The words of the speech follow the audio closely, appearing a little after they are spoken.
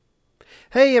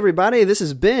Hey everybody, this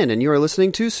is Ben, and you are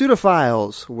listening to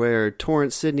Pseudophiles, where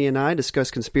Torrance, Sydney, and I discuss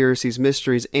conspiracies,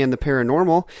 mysteries, and the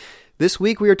paranormal. This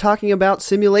week we are talking about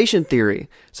simulation theory,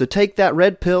 so take that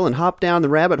red pill and hop down the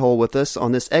rabbit hole with us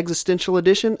on this existential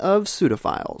edition of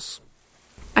Pseudophiles.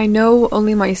 I know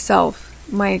only myself,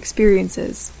 my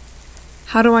experiences.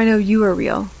 How do I know you are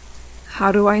real?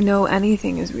 How do I know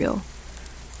anything is real?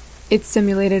 It's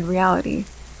simulated reality.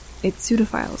 It's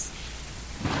Pseudophiles.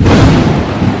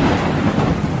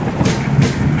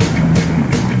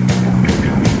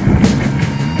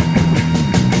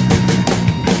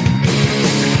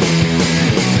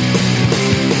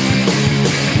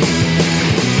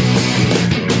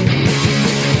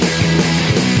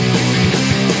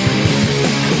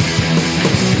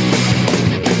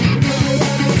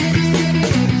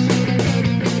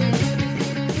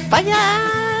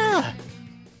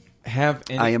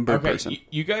 I am Bird Person.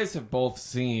 You guys have both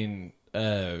seen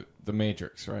The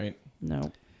Matrix, right?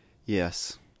 No.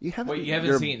 Yes. You haven't. Wait, you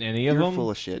haven't seen any of them? You're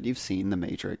full of shit. You've seen The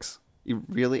Matrix. You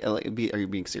really? Are you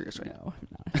being serious right No, I'm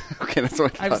not. Okay, that's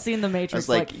what I thought. I've seen The Matrix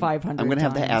like 500 I'm going to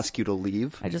have to times. ask you to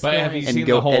leave I just But feel have like- you and seen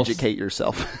go the whole educate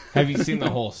yourself. Have you seen the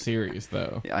whole series,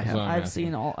 though? Yeah, I have. Is what I'm I've asking.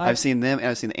 seen all. I've seen them, and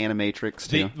I've seen the Animatrix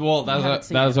too. Well, haven't that's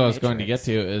seen what I was going to get Animatrix.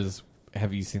 to is,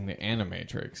 have you seen the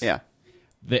Animatrix? Yeah.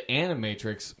 The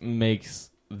Animatrix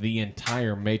makes the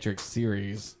entire Matrix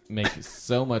series make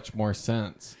so much more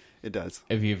sense It does.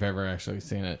 if you've ever actually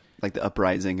seen it. Like the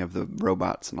uprising of the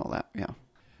robots and all that. Yeah.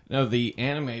 No, the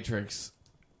Animatrix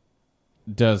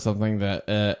does something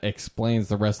that explains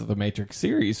the rest of the Matrix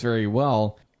series very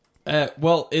well.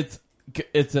 Well, it's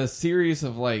a series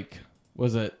of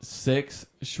was it 6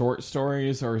 short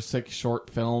stories or 6 short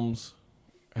films,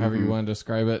 however you want to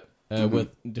describe it,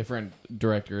 with different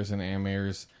directors and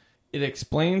animators. It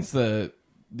explains the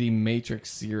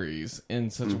Matrix series in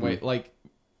such a way,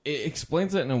 it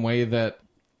explains it in a way that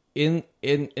in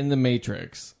the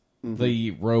Matrix,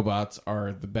 the robots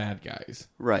are the bad guys.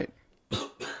 Right.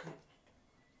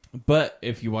 But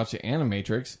if you watch the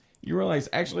Animatrix, you realize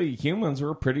actually humans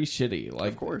were pretty shitty.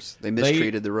 Of course. They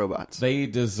mistreated the robots. They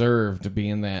deserve to be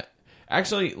in that.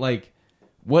 Actually,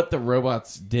 what the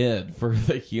robots did for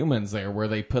the humans there, where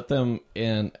they put them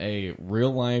in a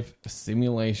real life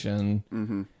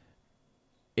simulation,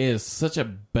 is such a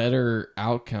better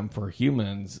outcome for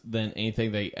humans than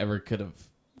anything they ever could have.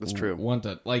 That's true.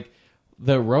 Wanted.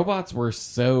 The robots were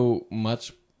so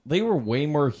much. They were way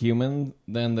more human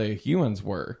than the humans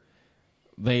were.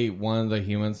 They wanted the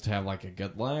humans to have a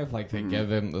good life. They gave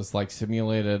them this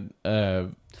simulated.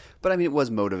 But I mean, it was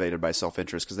motivated by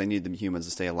self-interest because they needed the humans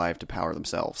to stay alive to power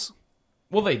themselves.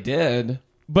 Well, they did,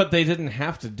 but they didn't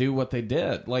have to do what they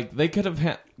did. They could have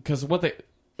had, because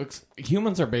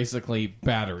humans are basically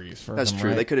batteries for That's them, true.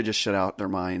 right? They could have just shut out their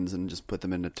minds and just put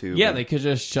them in a tube. Yeah, they could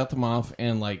just shut them off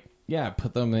and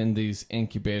put them in these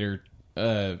incubator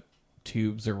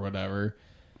tubes or whatever.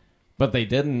 But they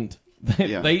didn't.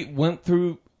 They went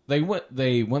through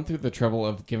the trouble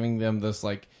of giving them this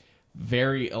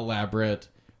very elaborate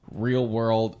real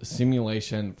world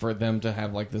simulation for them to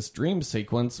have this dream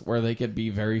sequence where they could be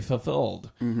very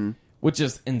fulfilled. Which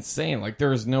is insane.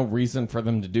 There is no reason for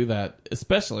them to do that,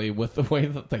 especially with the way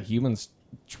that the humans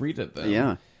treated them.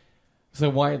 Yeah. So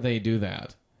why did they do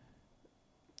that?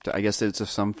 I guess it's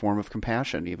some form of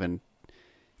compassion.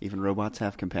 Even robots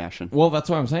have compassion. Well, that's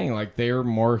what I'm saying. They're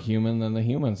more human than the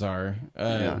humans are.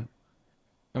 Yeah.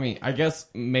 I mean, I guess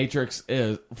Matrix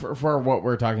is, for what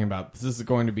we're talking about, this is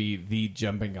going to be the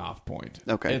jumping off point.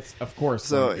 Okay. It's, of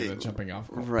course, going to be the jumping off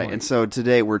point. Right, and so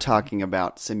today we're talking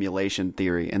about simulation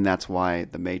theory, and that's why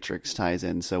The Matrix ties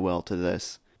in so well to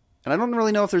this. And I don't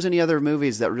really know if there's any other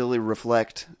movies that really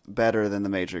reflect better than The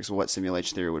Matrix what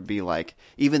simulation theory would be like,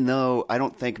 even though I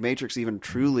don't think Matrix even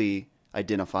truly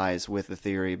identifies with the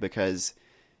theory, because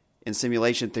in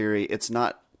simulation theory, it's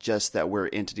not just that we're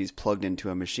entities plugged into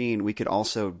a machine. We could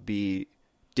also be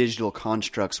digital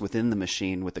constructs within the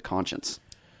machine with a conscience.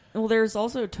 Well, there's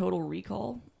also Total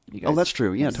Recall. You guys That's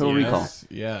true. Yeah, Total seen Recall. that?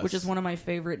 Yes. Which is one of my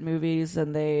favorite movies,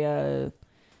 and they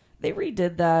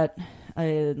redid that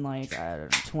in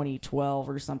 2012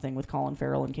 or something with Colin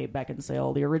Farrell and Kate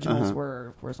Beckinsale. The originals were,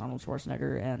 of course, Arnold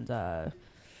Schwarzenegger and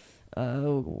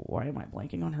why am I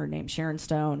blanking on her name? Sharon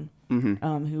Stone,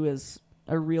 who is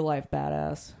a real life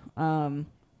badass.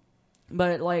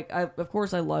 But of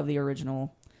course, I love the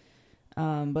original.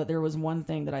 But there was one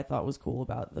thing that I thought was cool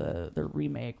about the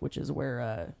remake, which is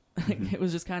where it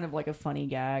was just kind of like a funny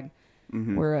gag,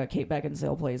 where Kate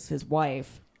Beckinsale plays his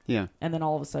wife. Yeah. And then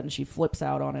all of a sudden she flips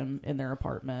out on him in their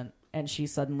apartment, and she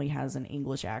suddenly has an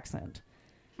English accent.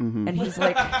 And he's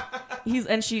like,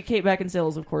 Kate Beckinsale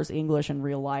is of course English in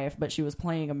real life, but she was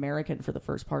playing American for the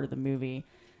first part of the movie.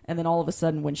 And then all of a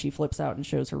sudden, when she flips out and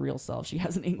shows her real self, she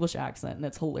has an English accent, and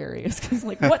it's hilarious because,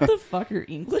 like, what the fuck, you're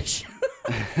English?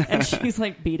 And she's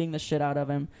like beating the shit out of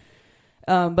him.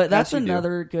 But that's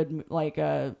another good, like,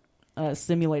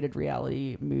 simulated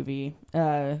reality movie.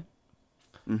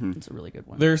 It's a really good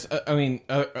one. There's,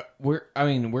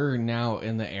 we're now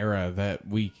in the era that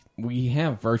we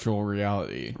have virtual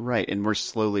reality, right? And we're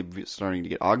slowly starting to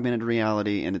get augmented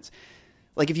reality, and it's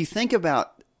like if you think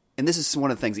about. And this is one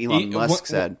of the things Elon Musk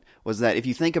said, was that if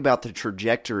you think about the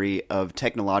trajectory of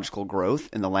technological growth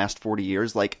in the last 40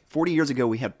 years, like 40 years ago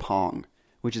we had Pong,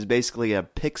 which is basically a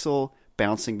pixel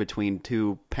bouncing between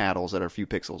two paddles that are a few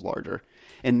pixels larger.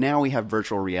 And now we have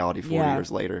virtual reality 40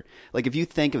 years later. Like if you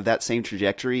think of that same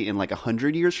trajectory in like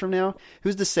 100 years from now,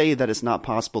 who's to say that it's not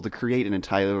possible to create an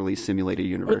entirely simulated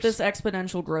universe? With this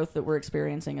exponential growth that we're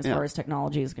experiencing as far as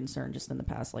technology is concerned, just in the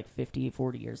past like 50,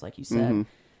 40 years, like you said.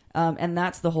 And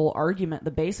that's the whole argument.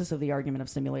 The basis of the argument of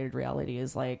simulated reality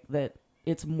is like that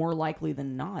it's more likely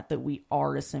than not that we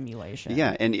are a simulation.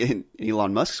 Yeah, and in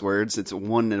Elon Musk's words, it's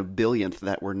 1 in a billionth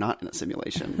that we're not in a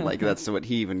simulation. Like that's what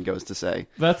he even goes to say.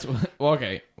 That's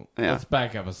okay. Yeah. Let's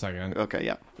back up a second. Okay,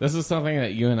 yeah. This is something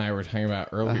that you and I were talking about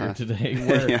earlier today.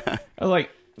 Where I was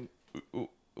like,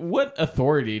 what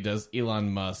authority does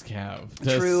Elon Musk have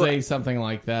to say something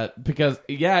like that? Because,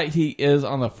 he is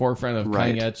on the forefront of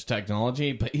cutting-edge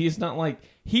technology, but he's not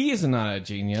a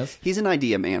genius. He's an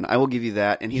idea man. I will give you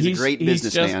that, and he's a great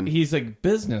businessman. He's a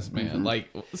businessman.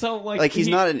 He's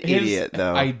not an idiot,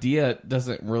 though. Idea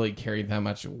doesn't really carry that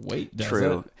much weight, does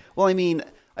it? Well, I mean,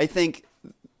 I think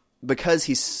because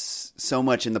he's so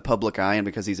much in the public eye and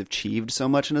because he's achieved so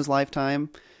much in his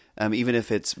lifetime... even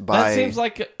if it's by... That seems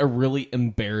like a really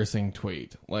embarrassing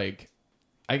tweet. Like,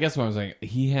 I guess what I'm saying,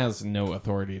 he has no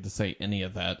authority to say any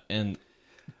of that. And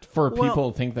for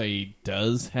people to think that he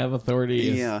does have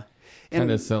authority is kind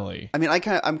of silly. I mean,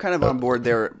 I'm kind of on board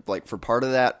there, like, for part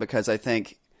of that, because I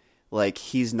think, like,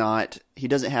 he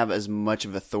doesn't have as much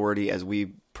of authority as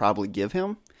we probably give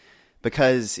him.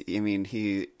 Because, I mean,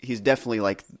 he's definitely,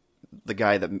 like... the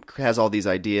guy that has all these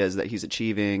ideas that he's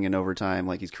achieving, and over time,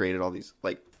 like he's created all these,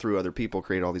 like through other people,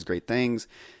 created all these great things,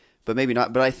 but maybe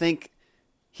not. But I think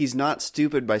he's not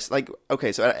stupid by like,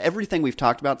 okay, so everything we've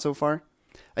talked about so far,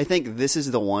 I think this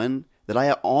is the one that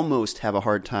I almost have a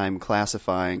hard time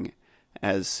classifying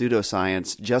as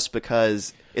pseudoscience just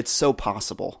because it's so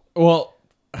possible. Well,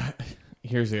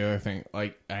 here's the other thing.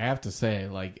 Like, I have to say,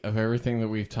 like, of everything that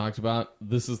we've talked about,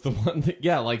 this is the one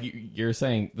that, like you're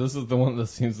saying, this is the one that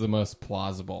seems the most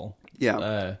plausible.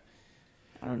 Yeah.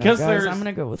 I don't know, guys. I'm going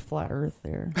to go with flat Earth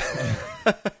there.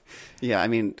 Yeah, I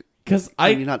mean, because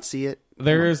can you not see it?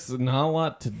 There's not a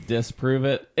lot to disprove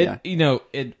it.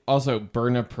 It also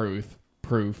burner proof.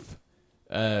 Burner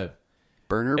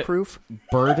proof?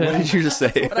 Burden. What did you just say?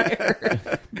 That's what I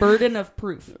heard. Burden of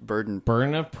proof. Burden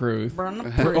of proof. Burden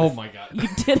of proof. Oh my god. You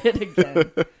did it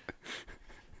again.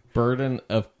 Burden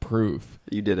of proof.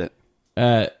 You did it.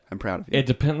 I'm proud of you. It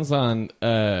depends on,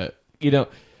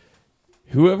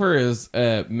 whoever is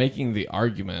making the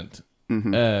argument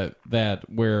that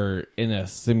we're in a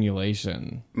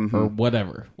simulation or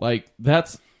whatever. Like,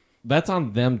 that's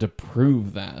on them to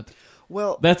prove that.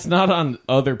 Well, that's not on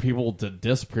other people to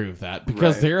disprove that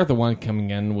because they're the one coming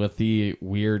in with the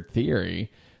weird theory.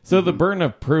 So the burden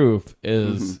of proof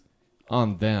is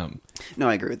on them. No,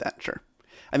 I agree with that. Sure.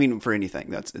 I mean, for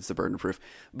anything, it's the burden of proof.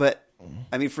 But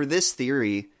I mean, for this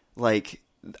theory, like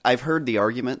I've heard the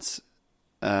arguments.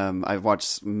 I've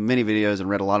watched many videos and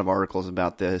read a lot of articles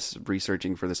about this,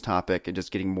 researching for this topic, and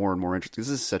just getting more and more interested.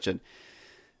 This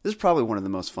is probably one of the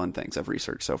most fun things I've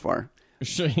researched so far.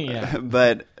 Sure, yeah.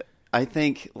 But I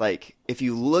think, like, if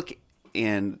you look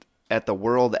at the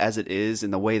world as it is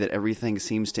and the way that everything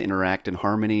seems to interact in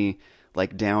harmony,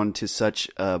 like down to such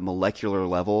a molecular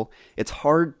level, it's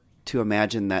hard to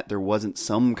imagine that there wasn't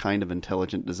some kind of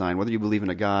intelligent design. Whether you believe in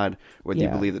a god, whether you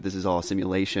believe that this is all a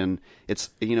simulation, it's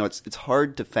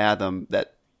hard to fathom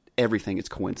that everything is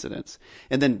coincidence.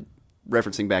 And then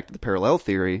referencing back to the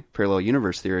parallel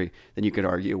universe theory, then you could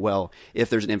argue, well,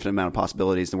 if there's an infinite amount of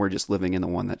possibilities, then we're just living in the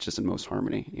one that's just in most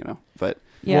harmony, But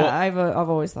I've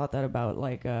always thought that about,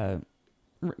 like,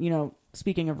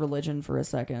 speaking of religion for a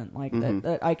second, like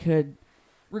that I could,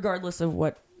 regardless of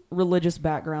what religious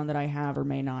background that I have or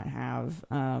may not have,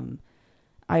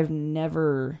 I've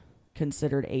never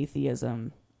considered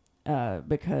atheism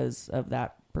because of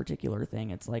that particular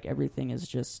thing. It's like everything is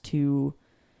just too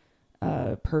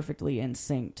perfectly in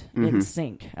sync.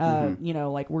 You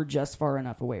know, like we're just far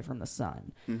enough away from the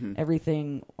sun.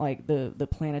 Everything, like the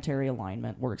planetary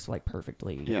alignment works like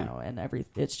perfectly. You know, and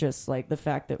it's just like the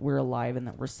fact that we're alive and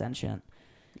that we're sentient.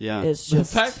 Yeah, it's The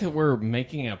just fact that we're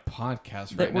making a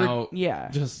podcast right now, yeah,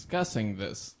 discussing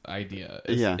this idea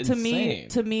is Yeah. insane.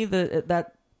 To me,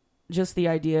 that just the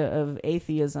idea of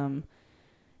atheism,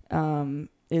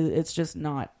 it's just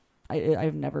not.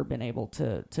 I've never been able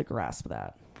to grasp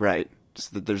that. right.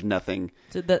 Just that there's nothing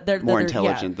That more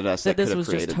intelligent than us that could this have was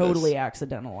just created totally this.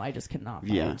 accidental. I just cannot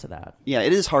buy into that. Yeah,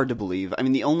 it is hard to believe. I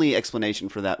mean, the only explanation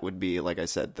for that would be, like I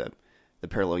said, the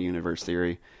parallel universe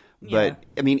theory. But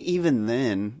I mean, even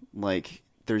then, like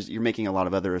you're making a lot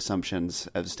of other assumptions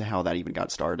as to how that even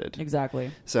got started.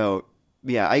 Exactly. So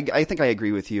yeah, I think I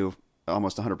agree with you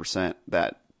almost 100%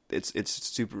 that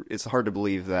it's hard to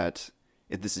believe that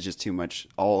this is just too much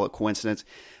all a coincidence.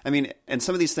 I mean, and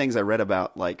some of these things I read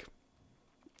about, like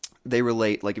they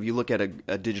relate. Like if you look at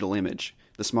a digital image,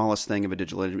 the smallest thing of a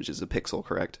digital image is a pixel,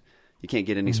 correct? You can't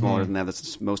get any smaller than that.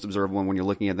 That's the most observable one. When you're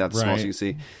looking at that, the smallest you can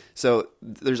see. So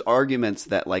there's arguments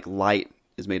that like light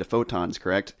is made of photons,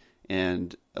 correct?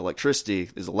 And electricity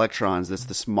is electrons. That's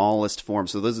the smallest form.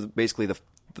 So those are basically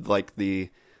the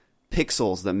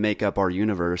pixels that make up our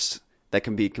universe that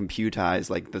can be computized.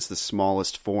 Like that's the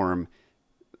smallest form.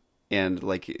 And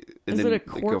like, and is then it a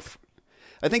quark?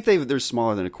 I think they're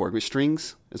smaller than a quark. With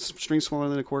strings, is string smaller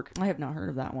than a quark? I have not heard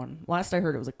of that one. Last I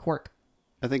heard, it was a quark.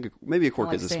 I think maybe a quark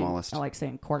I like is the saying- smallest. I like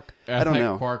saying quark. I don't think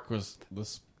know. Quark was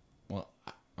this. Well,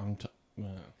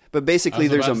 But basically, I was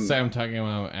there's about to say I'm talking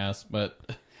about my ass, but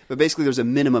there's a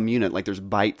minimum unit. Like there's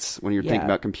bytes when you're thinking Yeah.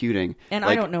 about computing. And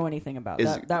like, I don't know anything about is-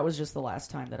 that. That was just the last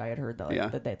time that I had heard that, Yeah.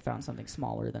 that they'd found something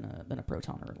smaller than a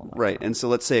proton or an electron. Right, and so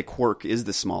let's say a quark is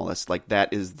the smallest. Like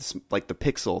that is like the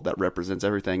pixel that represents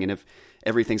everything. And if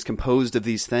everything's composed of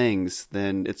these things,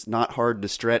 then it's not hard to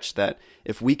stretch that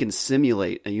if we can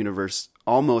simulate a universe,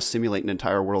 almost simulate an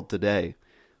entire world today,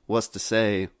 what's to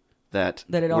say that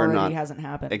That it we're already not hasn't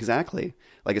happened. exactly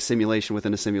like a simulation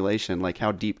within a simulation? Like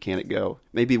how deep can it go?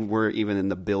 Maybe we're even in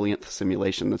the billionth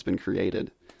simulation that's been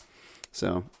created.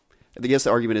 So I guess the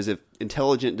argument is if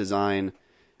intelligent design,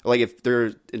 like if there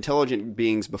are intelligent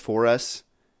beings before us,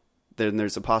 then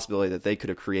there's a possibility that they could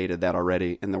have created that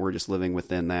already, and that we're just living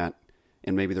within that.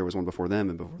 And maybe there was one before them,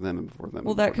 and before them, and before them.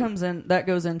 Well, that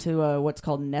goes into what's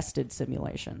called nested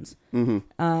simulations.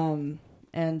 Mm-hmm.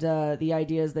 And the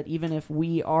idea is that even if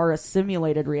we are a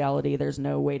simulated reality, there's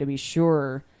no way to be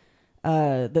sure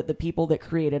that the people that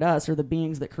created us or the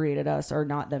beings that created us are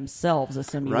not themselves a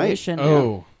simulation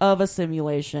of a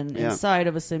simulation inside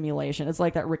of a simulation. It's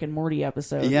like that Rick and Morty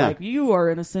episode. Yeah. Like, you are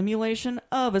in a simulation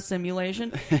of a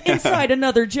simulation inside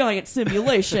another giant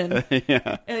simulation.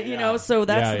 You know, so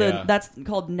that's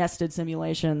called nested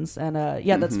simulations. And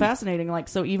that's fascinating. Like,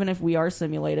 so even if we are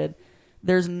simulated,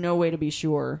 there's no way to be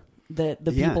sure that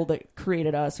the people that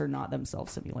created us are not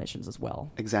themselves simulations as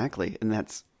well. Exactly, and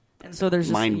that's so there's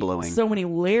just mind-blowing. so many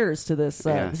layers to this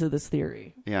to this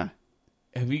theory. Yeah.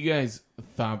 have you guys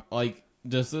thought, like,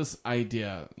 does this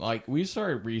idea, like, we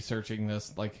started researching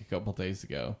this like a couple days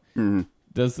ago. Mm-hmm.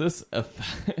 Does this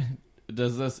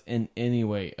does this in any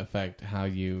way affect how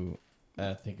you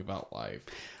think about life?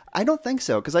 I don't think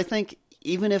so, because I think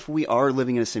even if we are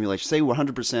living in a simulation, say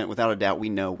 100% without a doubt we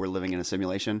know we're living in a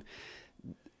simulation,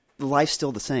 life's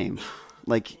still the same.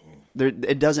 Like,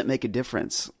 it doesn't make a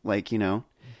difference. Like, you know,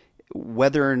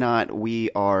 whether or not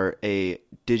we are a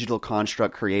digital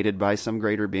construct created by some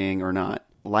greater being or not,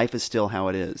 life is still how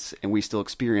it is, and we still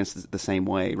experience the same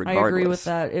way regardless. I agree with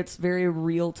that. It's very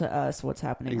real to us what's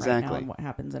happening right now and what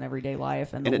happens in everyday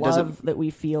life, and the love that we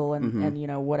feel and you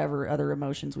know, whatever other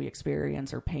emotions we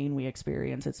experience or pain we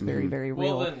experience. It's very, very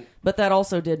real. Well, then, but that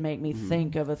also did make me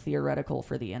think of a theoretical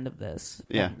for the end of this.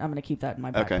 Yeah. And I'm going to keep that in my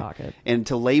back pocket. And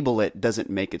to label it doesn't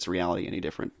make its reality any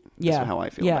different. That's how I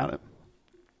feel about it.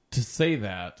 To say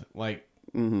that, like,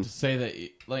 to say that,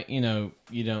 like, you know,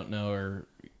 you don't know, or,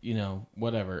 you know,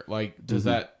 whatever, like, does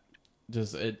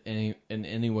it in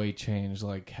any way change,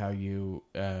 like, how you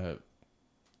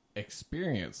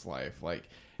experience life? Like,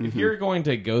 if you're going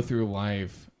to go through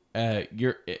life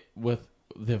with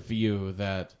the view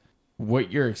that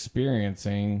what you're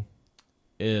experiencing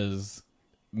is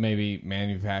maybe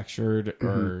manufactured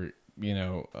or, you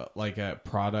know, like a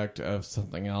product of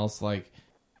something else, like,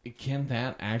 can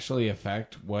that actually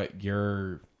affect what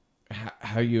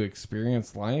how you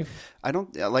experience life? I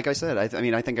don't, like I said, I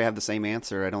mean, I think I have the same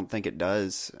answer. I don't think it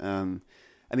does. I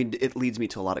mean, it leads me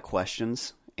to a lot of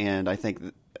questions, and I think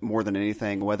that more than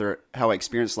anything, how I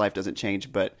experience life doesn't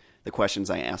change, but the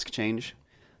questions I ask change.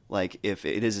 Like, if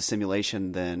it is a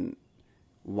simulation, then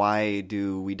why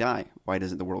do we die? Why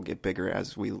doesn't the world get bigger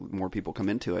as more people come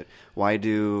into it? Why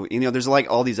do there's like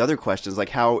all these other questions,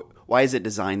 like why is it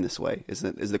designed this way? Is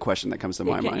the question that comes to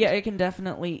my mind. Yeah, it can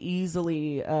definitely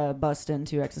easily bust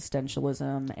into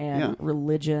existentialism and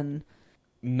religion.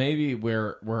 Maybe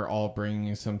we're all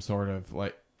bringing some sort of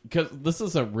like, because this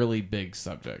is a really big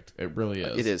subject. It really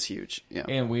is. It is huge. Yeah,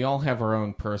 and we all have our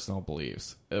own personal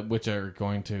beliefs, which are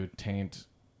going to taint.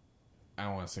 I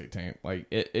don't want to say taint. Like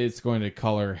it's going to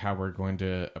color how we're going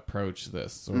to approach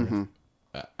this sort of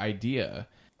idea.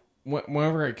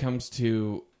 Whenever it comes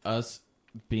to us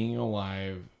being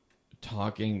alive,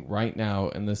 talking right now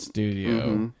in the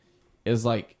studio, is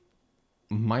like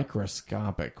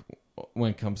microscopic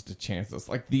when it comes to chances.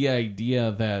 Like the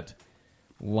idea that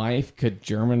life could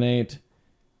germinate,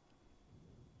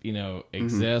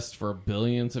 exist for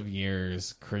billions of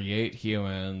years, create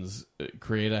humans,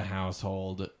 create a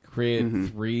household, create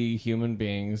 3 human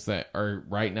beings that are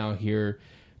right now here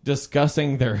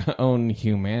discussing their own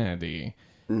humanity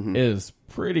is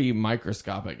pretty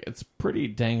microscopic. It's pretty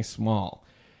dang small.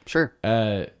 Sure.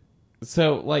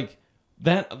 So like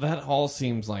that all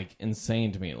seems like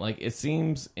insane to me. Like it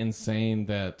seems insane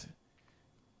that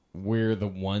we're the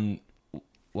one,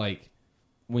 like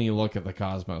when you look at the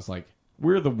cosmos, like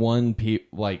we're the one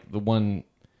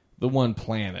the one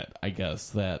planet, I guess,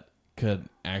 that could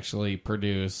actually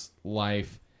produce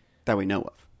life that we know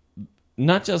of.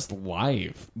 Not just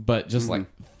life, but just like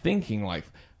thinking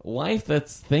life. Life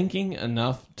that's thinking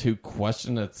enough to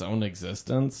question its own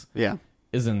existence. Yeah.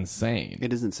 Is insane.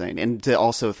 It is insane. And to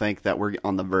also think that we're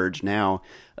on the verge now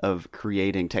of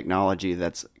creating technology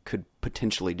that's could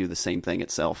potentially do the same thing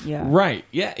itself. Yeah. Right.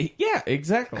 Yeah,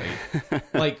 exactly.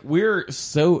 Like we're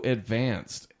so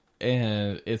advanced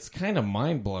and it's kind of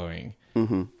mind-blowing.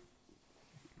 Mm-hmm.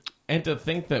 And to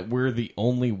think that we're the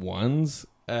only ones,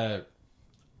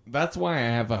 that's why I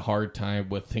have a hard time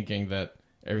with thinking that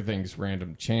everything's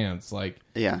random chance. Like,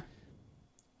 yeah,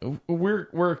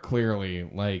 we're clearly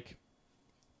like,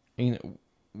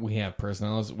 we have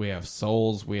personalities, we have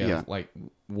souls, we have like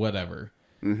whatever,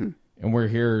 and we're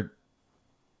here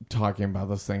talking about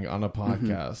this thing on a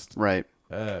podcast, right?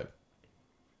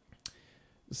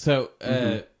 So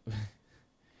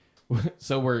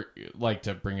we're like,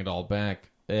 to bring it all back.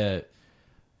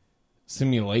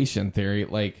 Simulation theory,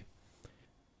 like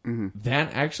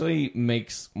that actually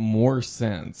makes more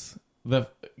sense.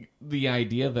 The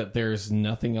idea that there's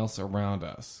nothing else around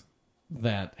us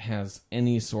that has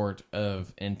any sort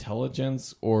of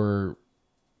intelligence or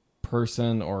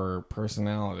person or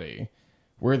personality.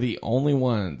 We're the only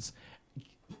ones.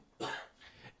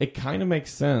 It kind of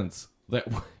makes sense that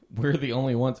we're the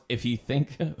only ones if you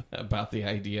think about the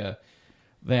idea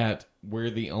that we're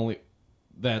the only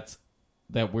that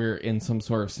we're in some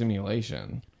sort of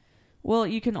simulation. Well,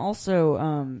 you can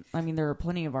also, there are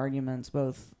plenty of arguments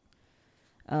both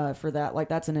for that. Like,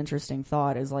 that's an interesting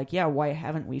thought, is like, yeah, why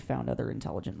haven't we found other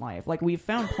intelligent life? Like, we've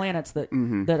found planets that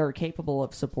that are capable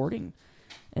of supporting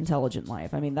intelligent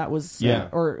life. I mean, that was,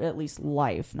 or at least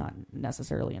life, not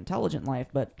necessarily intelligent life,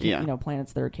 but,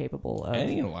 planets that are capable of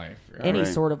any life, any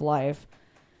sort of life.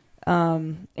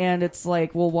 And it's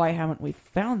like, well, why haven't we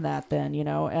found that then,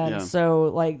 And so,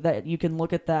 like, that you can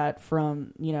look at that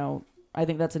from, I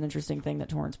think that's an interesting thing that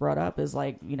Torrance brought up, is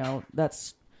like,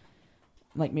 that's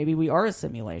like, maybe we are a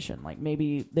simulation. Like,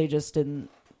 maybe they just didn't,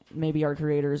 maybe our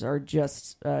creators are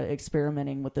just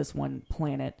experimenting with this one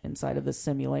planet inside of this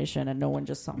simulation, and no one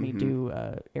just saw me do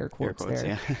air quotes there.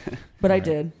 Yeah. But right. I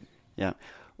did. Yeah.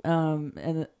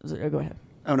 And go ahead.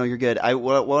 Oh, no, you're good.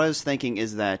 What I was thinking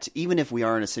is that even if we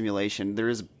are in a simulation, there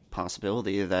is a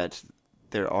possibility that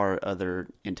there are other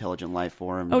intelligent life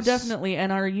forms. Oh, definitely.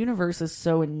 And our universe is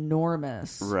so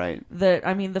enormous. Right. That,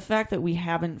 the fact that we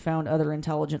haven't found other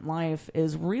intelligent life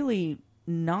is really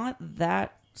not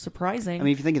that surprising.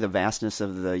 If you think of the vastness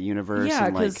of the universe. Yeah,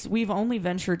 because we've only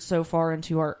ventured so far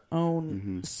into our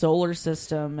own solar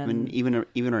system. And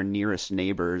even our nearest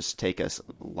neighbors take us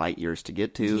light years to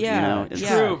get to. Yeah, it's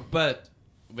true, but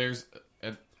there's...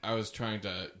 I was trying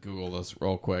to Google this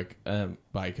real quick, but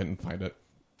I couldn't find it.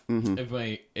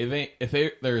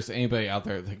 If there's anybody out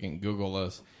there that can Google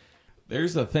this,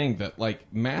 there's a thing that,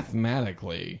 like,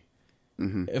 mathematically,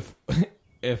 if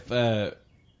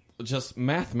just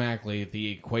mathematically,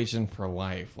 the equation for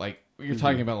life, like, you're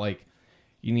talking about, like,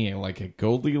 you need, like, a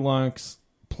Goldilocks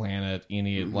planet, you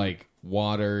need, like,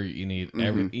 water, you need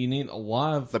you need a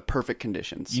lot of the perfect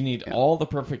conditions. You need all the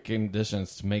perfect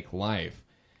conditions to make life.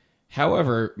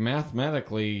 However,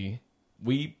 mathematically,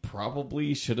 we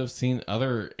probably should have seen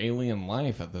other alien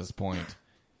life at this point.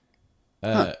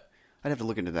 I'd have to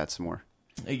look into that some more.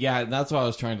 Yeah, that's what I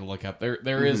was trying to look up.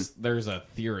 There's a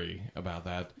theory about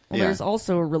that. Well, Yeah. there's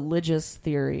also a religious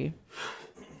theory.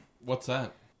 What's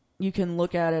that? You can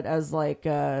look at it as like,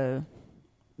 God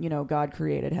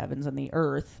created heavens and the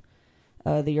earth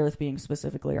being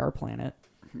specifically our planet.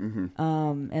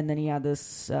 And then he had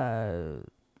this duel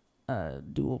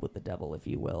with the devil, if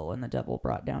you will, and the devil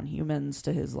brought down humans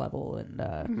to his level,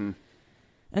 and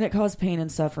it caused pain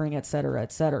and suffering, etc.,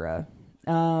 etc.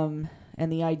 And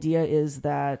the idea is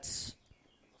that,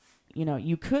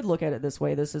 you could look at it this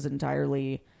way. This isn't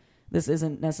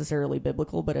necessarily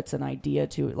biblical, but it's an idea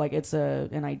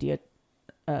an idea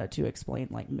to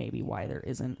explain maybe why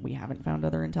we haven't found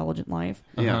other intelligent life.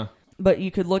 Yeah. But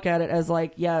you could look at it as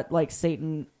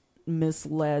Satan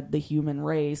misled the human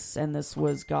race, and this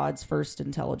was God's first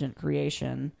intelligent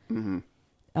creation.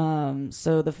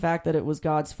 So the fact that it was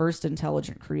God's first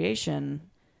intelligent creation,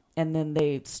 and then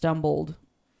they stumbled,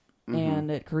 and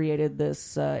it created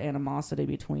this animosity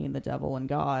between the devil and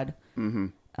God,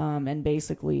 and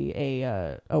basically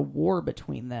a war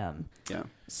between them. Yeah.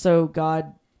 So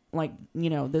God,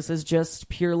 this is just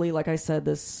purely, like I said,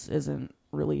 this isn't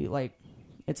really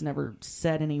it's never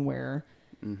said anywhere,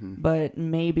 but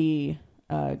maybe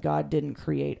God didn't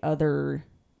create other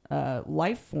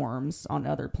life forms on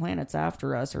other planets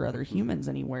after us or other humans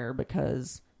anywhere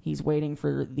because he's waiting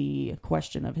for the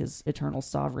question of his eternal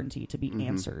sovereignty to be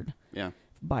answered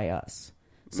by us.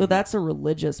 So that's a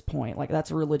religious point. That's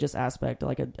a religious aspect,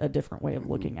 a different way of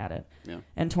looking at it. Yeah.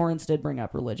 And Torrance did bring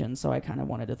up religion, so I kind of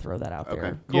wanted to throw that out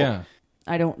there. Cool. Yeah.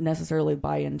 I don't necessarily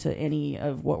buy into any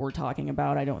of what we're talking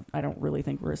about. I don't really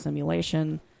think we're a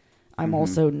simulation. I'm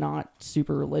also not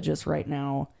super religious right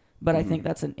now, but I think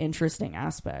that's an interesting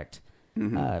aspect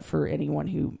for anyone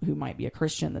who might be a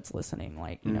Christian that's listening.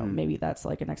 Maybe that's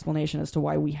an explanation as to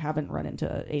why we haven't run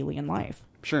into alien life.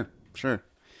 Sure.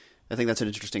 I think that's an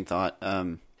interesting thought.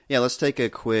 Let's take a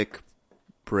quick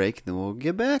break, then we'll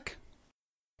get back.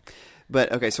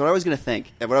 But, okay, so what I was going to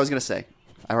say,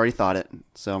 I already thought it,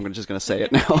 so I'm just going to say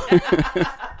it now.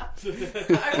 I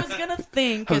was going to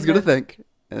think.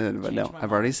 But no,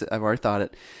 I've already thought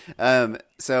it.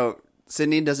 So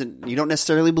Sydney you don't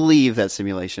necessarily believe that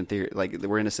simulation theory, that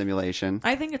we're in a simulation.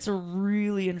 I think it's a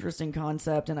really interesting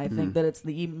concept, and I think that it's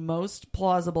the most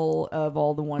plausible of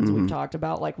all the ones we've talked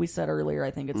about. Like we said earlier,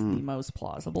 I think it's the most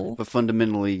plausible. But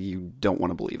fundamentally, you don't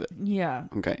want to believe it. Yeah.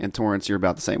 Okay, and Torrance, you're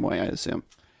about the same way, I assume.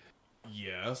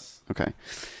 Yes. Okay,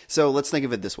 so let's think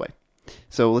of it this way.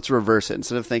 So let's reverse it.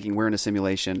 Instead of thinking we're in a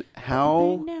simulation,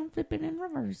 how Flipping and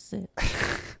reverse it.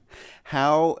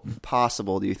 How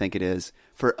possible do you think it is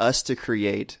for us to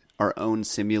create our own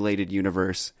simulated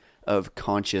universe of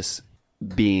conscious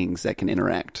beings that can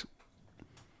interact?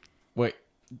 Wait,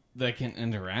 that can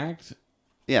interact?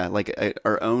 Yeah,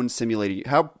 our own simulated...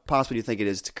 How possible do you think it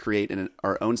is to create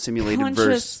our own simulated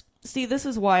verse? See, this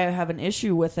is why I have an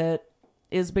issue with it,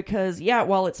 is because,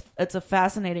 while it's a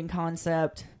fascinating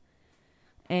concept...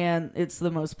 And it's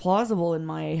the most plausible in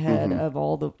my head of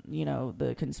all the,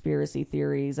 the conspiracy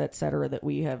theories, et cetera, that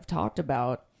we have talked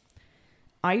about.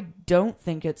 I don't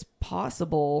think it's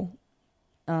possible,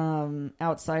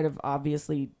 outside of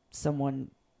obviously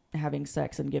someone having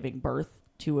sex and giving birth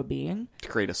to a being. To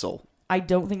create a soul. I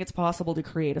don't think it's possible to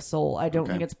create a soul. I don't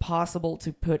think it's possible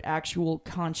to put actual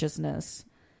consciousness,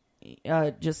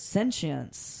 just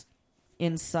sentience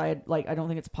inside. I don't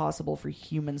think it's possible for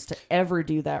humans to ever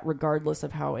do that, regardless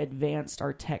of how advanced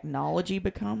our technology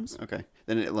becomes. Okay.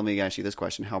 Then let me ask you this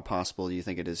question. How possible do you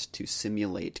think it is to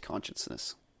simulate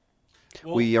consciousness?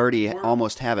 Well, we already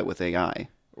almost have it with AI.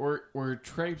 We're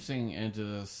traipsing into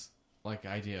this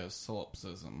idea of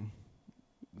solipsism.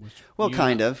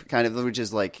 Kind of, which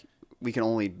is we can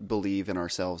only believe in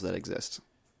ourselves that exist.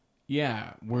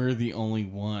 Yeah, we're the only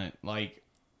one.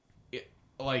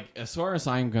 As far as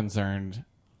I'm concerned,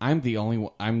 I'm the only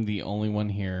one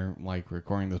here,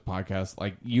 recording this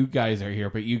podcast. You guys are here,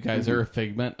 but you guys are a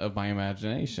figment of my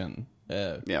imagination.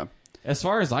 Yeah. As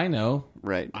far as I know,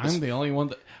 right. I'm the only one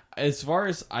that, as far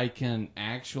as I can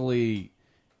actually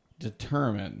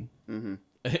determine,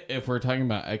 if we're talking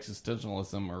about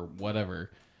existentialism or whatever,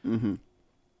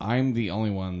 I'm the only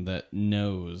one that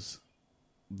knows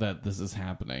that this is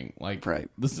happening. Right.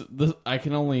 This I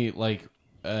can only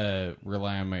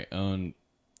rely on my own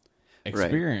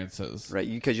experiences. Right,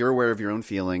 because you're aware of your own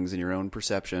feelings and your own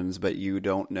perceptions, but you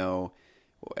don't know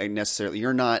necessarily.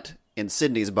 You're not in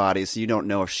Sydney's body, so you don't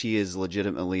know if she is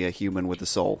legitimately a human with a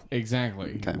soul.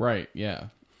 Exactly. Okay. Right, yeah.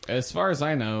 As far as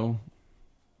I know,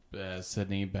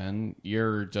 Sydney, Ben,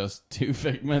 you're just two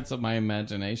figments of my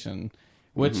imagination,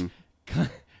 which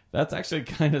that's actually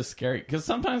kind of scary, because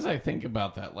sometimes I think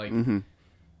about that.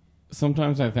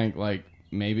 Sometimes I think,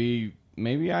 maybe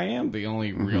I am the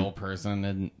only real person,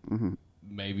 and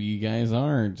maybe you guys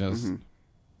are just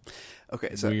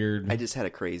Okay, so weird. I just had a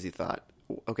crazy thought.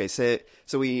 Okay, so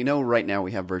we know right now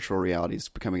we have virtual reality is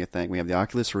becoming a thing. We have the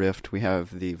Oculus Rift, we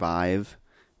have the Vive,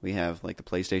 we have like the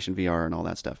PlayStation VR and all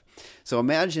that stuff. So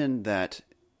imagine that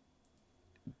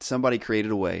somebody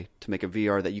created a way to make a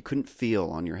VR that you couldn't feel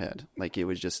on your head. Like it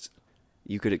was just,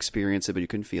 you could experience it, but you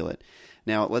couldn't feel it.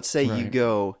 Now, let's say you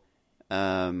go,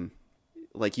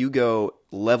 you go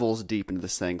levels deep into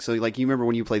this thing. So like you remember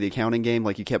when you played the accounting game,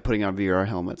 like you kept putting on VR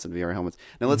helmets and VR helmets.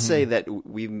 Now let's say that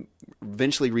we've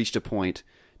eventually reached a point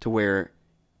to where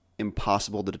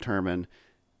impossible to determine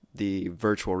the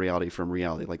virtual reality from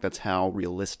reality. Like that's how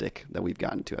realistic that we've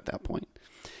gotten to at that point.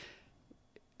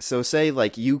 So say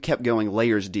like you kept going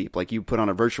layers deep, like you put on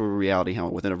a virtual reality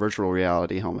helmet within a virtual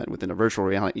reality helmet within a virtual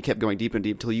reality. You kept going deep and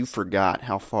deep till you forgot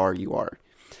how far you are.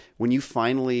 When you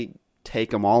finally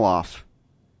take them all off,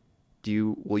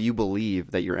 will you believe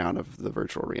that you're out of the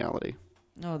virtual reality?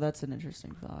 Oh, that's an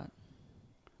interesting thought.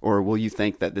 Or will you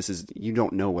think that you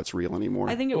don't know what's real anymore?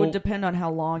 I think it would depend on how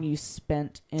long you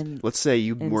spent in. Let's say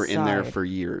you were in there inside. for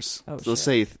years. Oh, so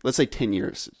let's say 10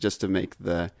 years, just to make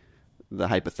the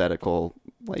hypothetical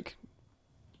make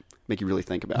you really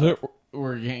think about it.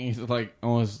 We're getting like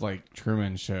almost like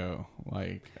Truman Show,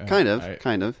 like Kind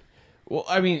of. Well,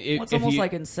 I mean, It's almost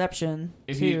like Inception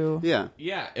too.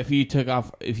 Yeah. if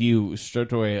you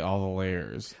stripped away all the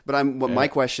layers. But my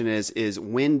question is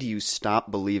when do you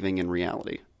stop believing in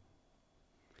reality?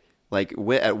 Like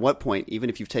at what point, even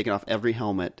if you've taken off every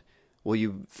helmet, will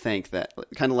you think that,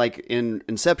 kind of like in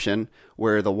Inception,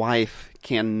 where the wife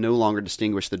can no longer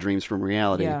distinguish the dreams from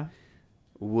reality? Yeah.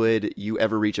 Would you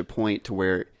ever reach a point to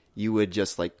where you would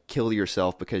just like kill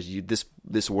yourself because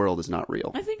this world is not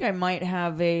real? I think I might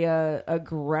have a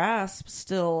grasp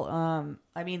still.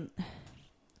 I mean,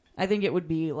 I think it would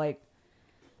be like,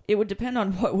 it would depend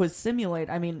on what was simulated.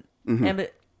 I mean,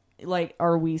 like,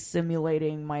 are we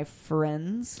simulating my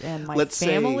friends and my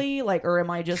family? Or am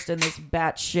I just in this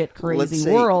batshit crazy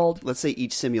world? Let's say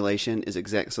each simulation is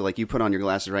exact. So, like, you put on your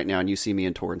glasses right now and you see me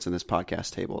and Torrance in this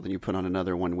podcast table. Then you put on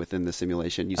another one within the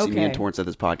simulation. You see me and Torrance at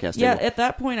this podcast table. Yeah, at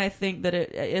that point, I think that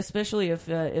especially if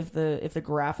the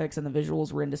graphics and the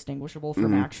visuals were indistinguishable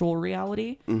from actual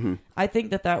reality, I think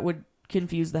that would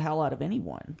confuse the hell out of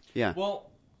anyone. Yeah.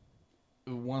 Well,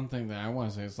 one thing that I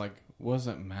want to say is like, what does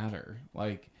it matter?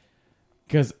 Like,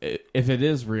 because if it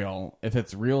is real, if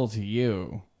it's real to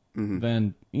you,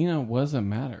 then, what does it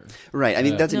matter? Right. I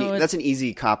mean, that's an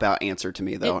easy cop-out answer to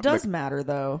me, though. It does matter,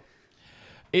 though.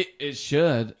 It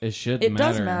should. It should It matter.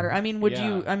 does matter. I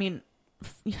mean,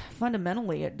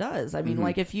 fundamentally, it does. I mean,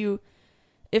 like,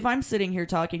 if I'm sitting here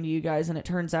talking to you guys and it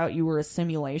turns out you were a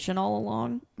simulation all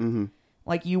along,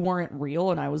 like you weren't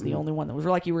real and I was the only one that was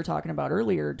real, like you were talking about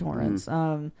earlier, Torrance,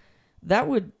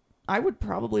 I would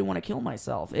probably want to kill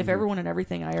myself if everyone and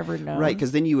everything I ever know. Right,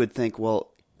 because then you would think,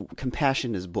 well,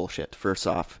 compassion is bullshit, first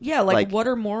off. Yeah, like what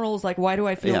are morals? Like, why do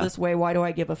I feel this way? Why do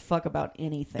I give a fuck about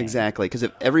anything? Exactly, because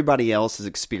if everybody else is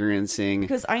experiencing...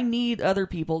 Because I need other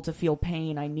people to feel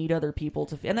pain. I need other people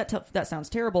to... And that sounds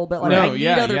terrible, but like I need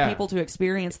other people to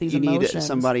experience these emotions. You need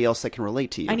somebody else that can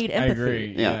relate to you. I need empathy. I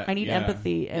agree. Yeah. I need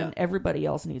empathy, and everybody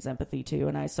else needs empathy too.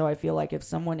 And so I feel like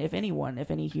if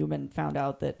any human found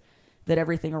out that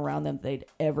everything around them they'd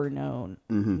ever known,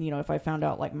 if I found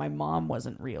out like my mom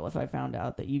wasn't real, if I found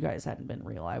out that you guys hadn't been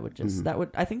real, I would just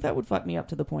I think that would fuck me up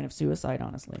to the point of suicide,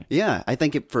 honestly. Yeah, I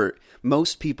think for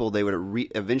most people they would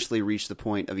eventually reach the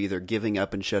point of either giving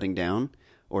up and shutting down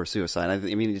or suicide. I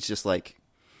mean, it's just like,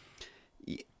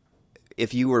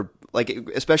 if you were like,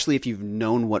 especially if you've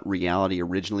known what reality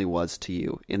originally was to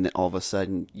you, and then all of a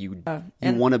sudden you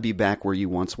want to be back where you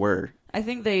once were. I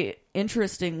think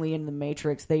interestingly, in The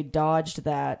Matrix, they dodged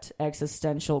that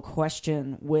existential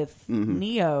question with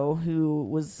Neo,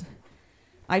 who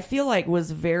I feel like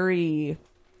was very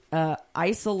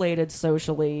isolated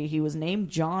socially. He was named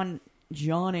John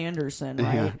Anderson,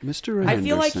 right? Yeah, Mr. Anderson. I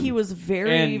feel like he was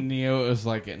very... And Neo is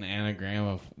like an anagram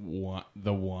of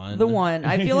the one. The one.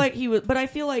 I feel like he was... But I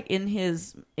feel like in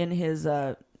his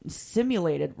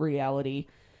simulated reality...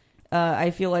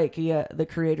 I feel like the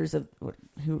creators of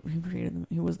who created them?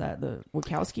 Who was that? The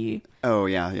Wachowski? Oh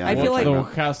yeah. I feel like the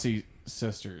Wachowski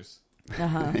sisters.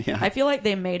 Yeah. I feel like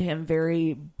they made him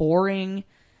very boring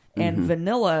and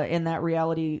vanilla in that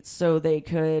reality, so they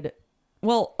could.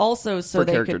 Well, also so for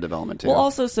they character could, development too. Well,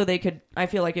 also so they could. I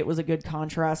feel like it was a good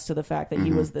contrast to the fact that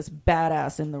he was this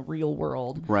badass in the real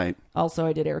world. Right. Also,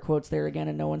 I did air quotes there again,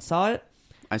 and no one saw it.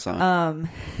 I saw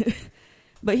it.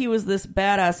 But he was this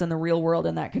badass in the real world,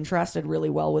 and that contrasted really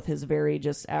well with his very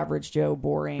just average Joe,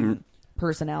 boring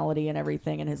personality and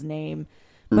everything and his name.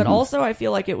 But also, I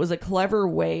feel like it was a clever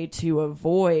way to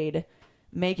avoid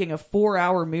making a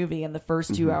 4-hour movie and the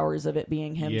first 2 hours of it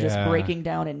being him just Yeah. breaking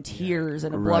down in tears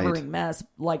and a Right. blubbering mess,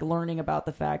 like learning about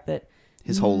the fact that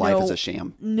His whole life is a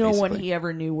sham. no one basically. he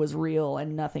ever knew was real,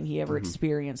 and nothing he Mm-hmm. ever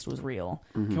experienced was real.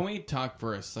 Can we talk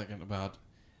for a second about?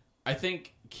 I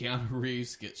think Keanu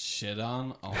Reeves gets shit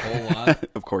on a whole lot.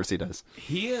 Of course he does.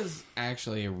 He is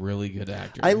actually a really good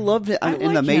actor. I loved it. I In The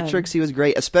like him. Matrix, he was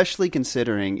great, especially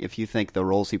considering if you think the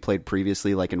roles he played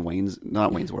previously, like in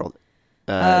not Wayne's World,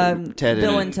 Ted Bill and and Ted.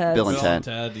 Bill and Bill Ted. and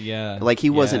Ted, yeah. Like he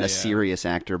wasn't Yeah, a serious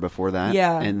actor before that,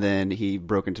 Yeah. and then he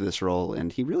broke into this role,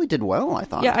 and he really did well. I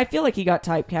thought. Yeah, I feel like he got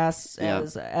typecast Yeah.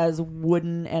 as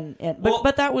wooden and Well,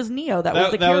 but that was Neo. That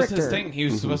was the that character. was his thing. He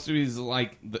was Mm-hmm. supposed to be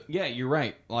like, yeah, you're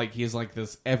right. Like he's like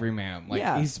this everyman. Like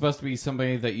Yeah. he's supposed to be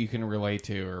somebody that you can relate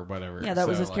to or whatever. Yeah, that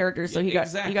was So, his like, character. So yeah,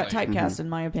 he got typecast, in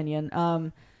my opinion.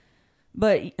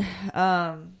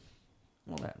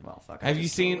 Well, fuck. I Have you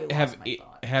just seen? totally lost my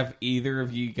thought. Have either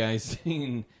of you guys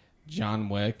seen John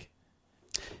Wick?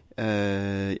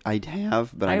 I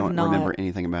have, but I I have don't not. remember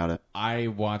anything about it. I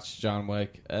watched John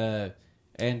Wick, and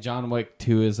John Wick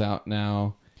 2 is out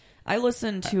now. I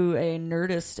listened to a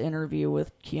Nerdist interview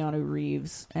with Keanu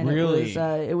Reeves, and Really?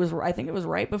 it was I think it was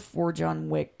right before John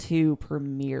Wick 2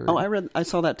 premiered. Oh, I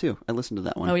saw that too. I listened to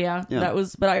that one. Oh yeah, that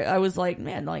was. But I was like,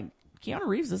 man, like Keanu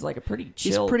Reeves is like a pretty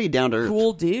chill, He's pretty down to earth.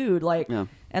 cool dude. Like, Yeah.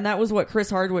 and that was what Chris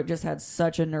Hardwick just had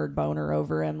such a nerd boner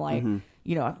over him. Like, Mm-hmm.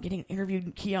 you know, I'm getting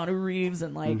interviewed Keanu Reeves,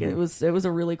 and like it was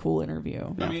a really cool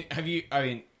interview. I mean, have you? I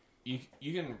mean,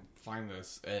 you can find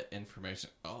this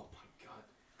information. Oh my god,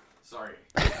 sorry.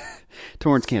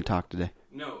 Torrance can't talk today.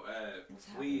 No,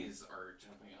 fleas are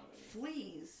jumping on me.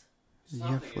 Fleas.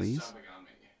 Something fleas? is jumping on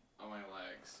me, on my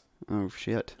legs. Oh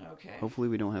shit. Okay. Hopefully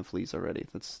we don't have fleas already.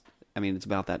 It's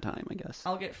about that time, I guess.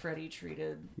 I'll get Freddie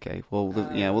treated. Okay. Well,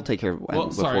 we'll take care of it Well,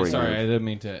 before sorry, we I move. didn't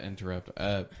mean to interrupt.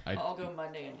 I'll go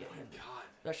Monday and get him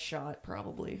a shot,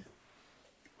 probably.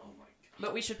 Oh my god.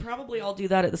 But we should probably all do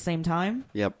that at the same time.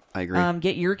 Yep, I agree.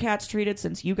 Get your cats treated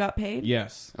since you got paid.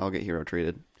 Yes. I'll get hero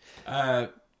treated.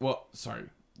 Well, sorry.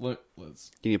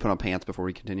 Let's You need to put on pants before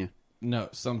we continue.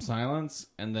 some silence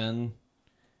and then.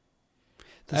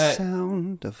 The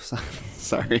sound of silence.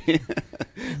 Sorry.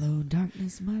 Hello,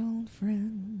 darkness, my old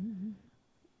friend.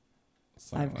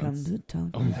 Silence. I've come to talk.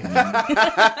 Oh my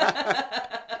god.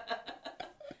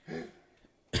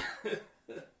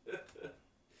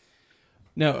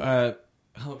 No,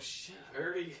 oh shit, I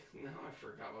already, no, I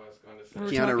forgot what I was going to say. We're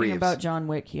Keanu talking Reeves. about John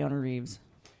Wick, Keanu Reeves.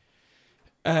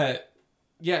 Yeah,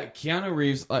 Keanu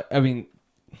Reeves, I mean,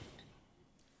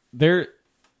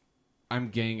 I'm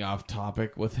getting off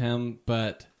topic with him,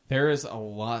 but there is a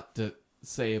lot to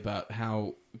say about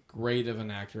how great of an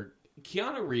actor.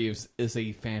 Keanu Reeves is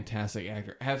a fantastic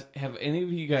actor. Have any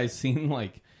of you guys seen,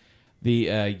 like, the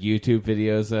YouTube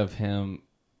videos of him,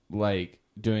 like,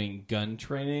 doing gun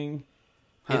training?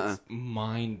 It's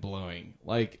mind-blowing.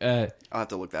 Like, I'll have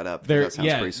to look that up. there, That sounds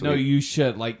yeah, pretty sweet. no, you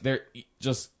should. Like, there,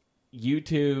 just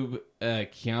YouTube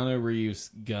Keanu Reeves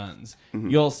guns.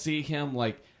 You'll see him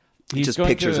like he's just going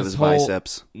pictures through of his this whole-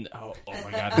 biceps. No, oh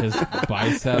my god, his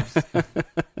biceps.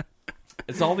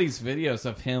 It's all these videos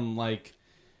of him like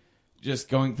just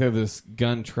going through this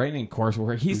gun training course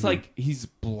where he's like he's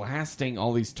blasting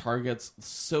all these targets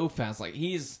so fast. Like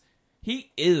he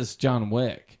is John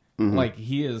Wick. Like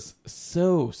he is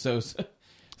so.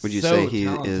 Would you so say he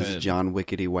talented. is John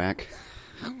Wickety Whack?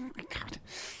 Oh my god.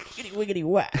 Wiggity wiggity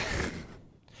whack.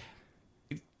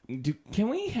 Can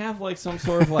we have like some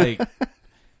sort of like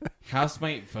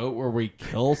housemate vote where we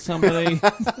kill somebody?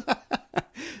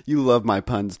 You love my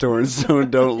puns, Torrance, so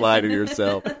don't lie to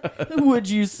yourself. Would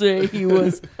you say he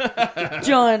was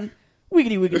John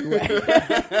Wiggity wiggity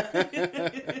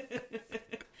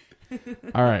whack?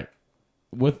 All right.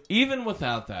 Even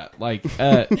without that, like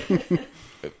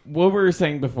what we were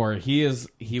saying before, he was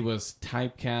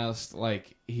typecast.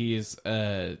 Like he's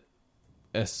a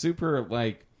super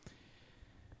like.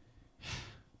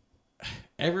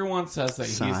 Everyone says that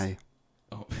Sigh.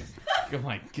 Oh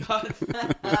my god!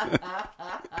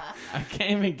 I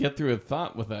can't even get through a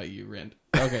thought without you, Rind.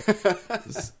 Okay,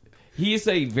 he's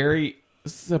a very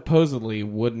supposedly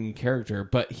wooden character,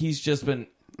 but he's just been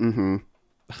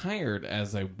hired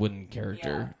as a wooden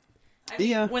character.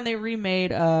 Yeah. When they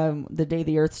remade The Day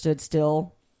the Earth Stood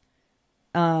Still,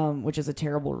 which is a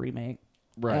terrible remake.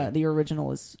 Right. The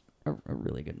original is a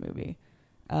really good movie.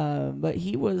 But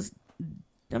he was,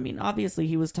 I mean, obviously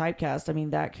he was typecast. I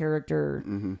mean, that character.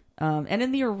 And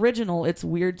in the original, it's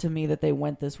weird to me that they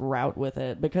went this route with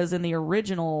it. Because in the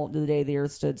original The Day the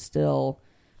Earth Stood Still,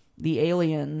 the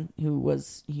alien who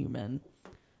was human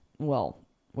well,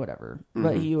 whatever.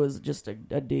 But he was just a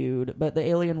dude. But the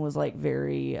alien was like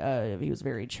he was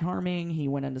very charming. He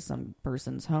went into some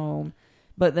person's home.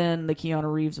 But then the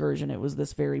Keanu Reeves version, it was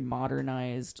this very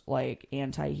modernized, like,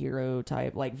 anti-hero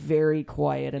type, like, very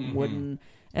quiet and wooden.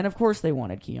 And, of course, they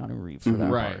wanted Keanu Reeves for that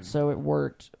part. So it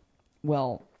worked.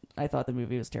 Well, I thought the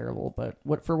movie was terrible,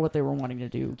 but for what they were wanting to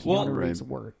do, Keanu Reeves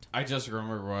worked. I just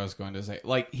remember what I was going to say.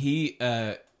 Like, he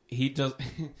does...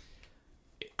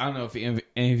 I don't know if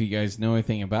any of you guys know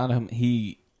anything about him.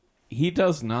 He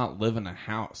does not live in a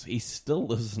house. He still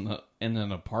lives in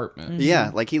an apartment.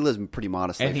 Yeah, like he lives pretty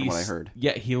modestly from what I heard.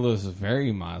 Yeah, he lives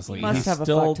very modestly. He must have a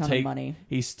fuck ton of money.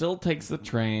 He still takes the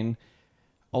train.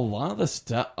 A lot of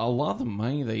the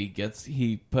money that he gets,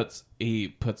 he puts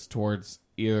towards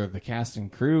either the cast and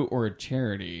crew or a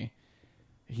charity.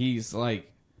 He's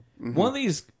like one of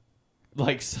these,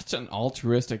 like, such an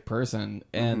altruistic person,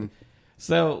 and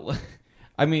so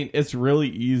I mean, it's really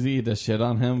easy to shit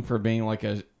on him for being like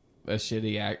a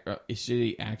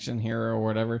shitty action hero or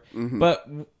whatever. But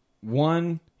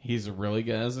one, he's really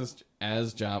good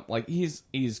as job. Like,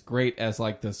 he's great as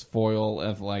like this foil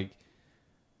of like,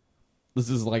 this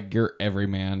is like your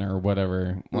everyman or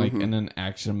whatever, like in an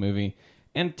action movie.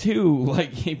 And two,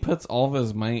 like, he puts all of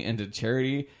his money into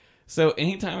charity. So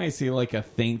anytime I see like a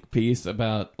think piece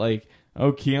about like,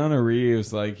 oh, Keanu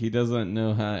Reeves, like, he doesn't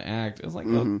know how to act, it's like,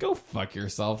 oh, go fuck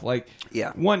yourself. Like,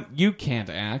 one, you can't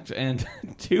act, and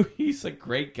two, he's a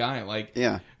great guy. Like,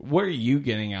 what are you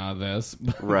getting out of this?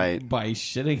 Right. By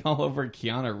shitting all over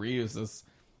Keanu Reeves, this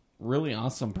really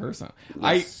awesome person.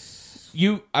 I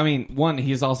mean, one,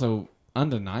 he's also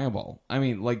undeniable. I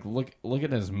mean, like, look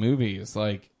at his movies.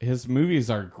 Like, his movies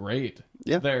are great.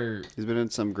 Yeah. They're... He's been in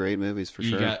some great movies for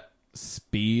sure. You got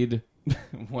Speed,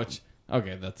 which...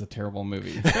 Okay, that's a terrible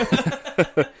movie.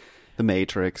 The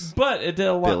Matrix. But it did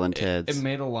a lot. Bill and Ted's. It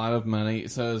made a lot of money.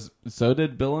 So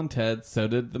did Bill and Ted. So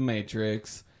did The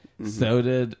Matrix. So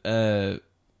did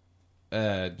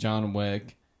John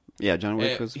Wick. Yeah, John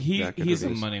Wick was... He's a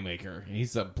moneymaker.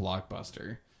 He's a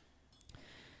blockbuster.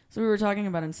 So we were talking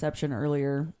about Inception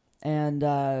earlier, and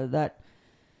that...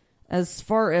 As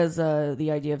far as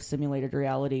the idea of simulated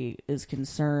reality is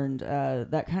concerned,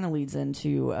 that kind of leads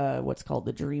into what's called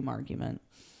the dream argument.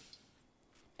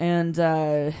 And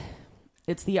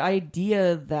it's the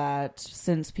idea that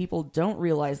since people don't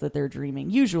realize that they're dreaming,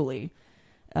 usually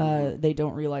they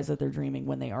don't realize that they're dreaming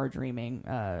when they are dreaming,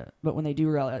 but when they do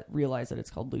realize it,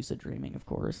 it's called lucid dreaming, of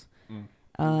course.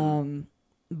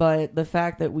 But the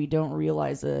fact that we don't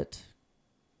realize it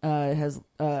has...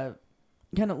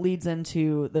 kind of leads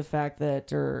into the fact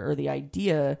that, or the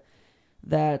idea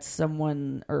that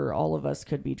someone or all of us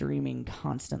could be dreaming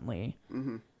constantly,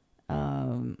 and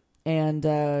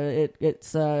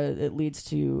it leads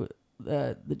to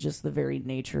just the very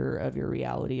nature of your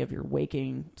reality, of your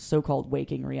so-called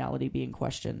waking reality being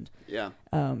questioned,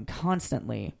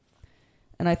 constantly.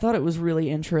 And I thought it was really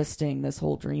interesting, this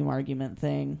whole dream argument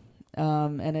thing,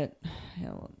 and it.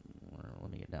 Let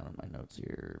me get down on my notes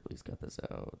here. Please cut this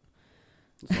out.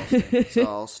 It's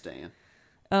all staying.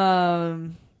 But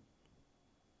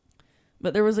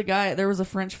there was a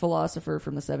French philosopher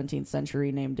from the 17th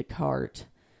century named Descartes.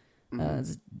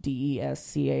 It's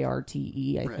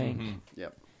Descarte, I think.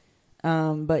 Yep.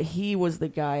 But he was the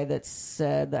guy that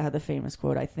had the famous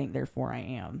quote, "I think, therefore I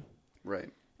am." Right.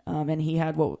 And he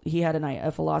had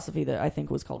a philosophy that I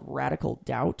think was called radical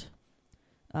doubt.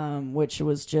 Which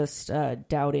was just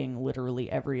doubting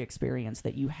literally every experience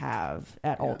that you have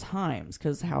at all times,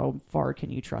 because how far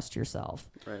can you trust yourself?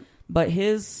 Right. But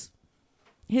his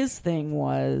thing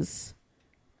was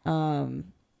that...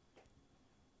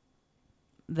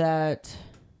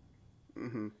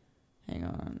 Hang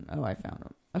on. Oh, I found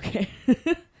him. Okay.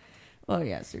 Well,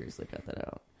 yeah, seriously, cut that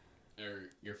out.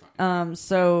 You're fine.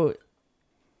 So...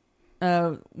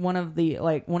 one of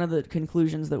the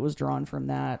conclusions that was drawn from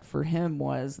that for him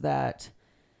was that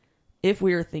if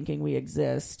we are thinking we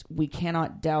exist, we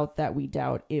cannot doubt that we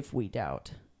doubt if we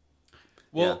doubt.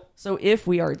 Well, so if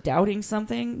we are doubting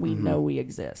something, we know we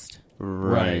exist.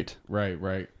 Right.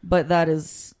 But that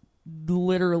is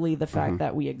literally the fact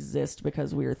that we exist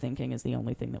because we are thinking is the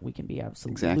only thing that we can be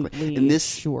absolutely and this,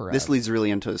 sure of. This leads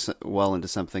really into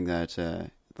something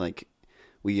that I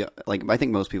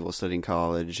think most people study in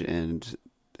college and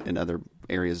in other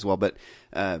areas as well, but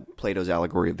Plato's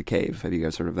allegory of the cave. Have you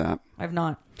guys heard of that? I've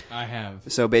not. I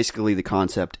have. So basically the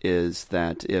concept is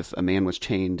that if a man was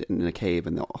chained in a cave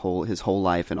and his whole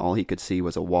life and all he could see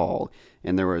was a wall,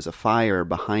 and there was a fire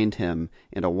behind him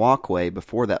and a walkway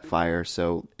before that fire,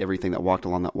 so everything that walked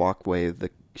along that walkway,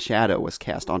 the shadow was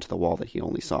cast onto the wall that he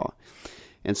only saw.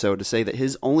 And so to say that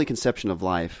his only conception of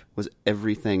life was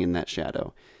everything in that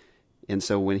shadow. And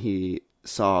so when he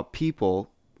saw people,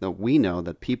 we know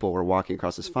that people were walking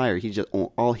across this fire,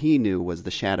 all he knew was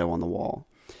the shadow on the wall.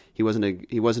 He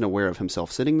wasn't aware of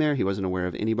himself sitting there. He wasn't aware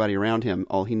of anybody around him.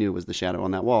 All he knew was the shadow on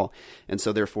that wall. And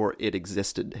so therefore it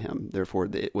existed to him. Therefore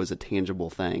it was a tangible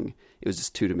thing. It was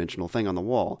this two-dimensional thing on the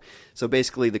wall. So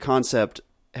basically the concept,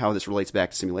 how this relates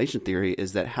back to simulation theory,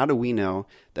 is that how do we know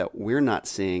that we're not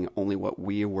seeing only what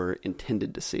we were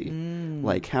intended to see?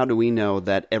 Like, how do we know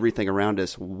that everything around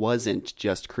us wasn't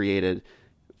just created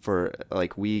for,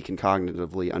 like, we can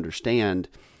cognitively understand,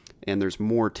 and there's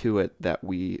more to it that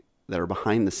are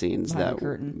behind the scenes Behind the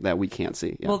curtain. that we can't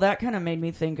see. Yeah. Well, that kind of made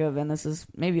me think of, and this is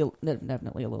maybe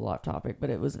definitely a little off topic, but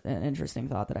it was an interesting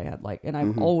thought that I had. Like, and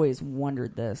I've always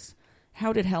wondered this: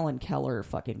 how did Helen Keller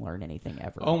fucking learn anything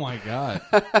ever? Oh my god!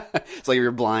 It's like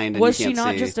you're blind. And Was you she can't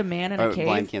not see. just a man in a cave?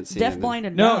 Blind can't see. Deaf, and then- blind,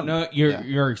 and No, dumb. no,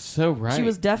 you're so right. She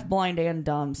was deaf, blind, and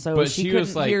dumb, so But she she couldn't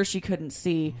was like- hear, she couldn't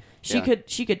see. She Yeah.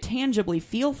 could tangibly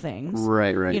feel things.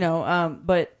 Right. You know,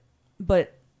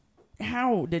 but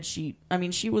how did she? I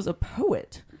mean, she was a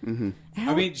poet. Mm-hmm.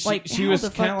 How, I mean, she how was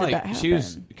the fuck kind of did that like she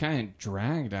was happen? kind of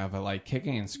dragged out of it, like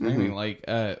kicking and screaming. Like,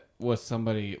 was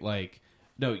somebody like?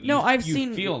 No, I've you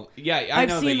seen- feel. Yeah, I I've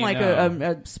know seen that like you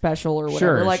know. a special or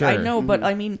whatever. Sure, like I sure. know, but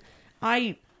I mean,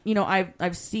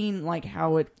 I've seen like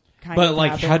how it kind But of.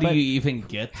 like, happened, how do but you even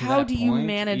get to How that do you point?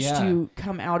 manage Yeah. to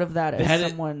come out of that as That is-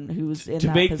 someone who's in to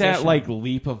that make position? that like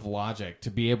leap of logic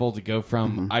to be able to go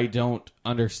from I don't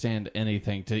understand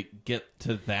anything to get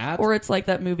to that? Or it's like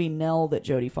that movie Nell that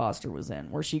Jodie Foster was in,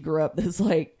 where she grew up this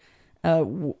like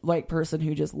person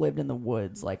who just lived in the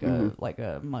woods, like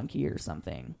a monkey or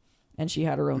something, and she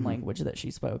had her own language that she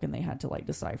spoke, and they had to like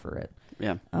decipher it.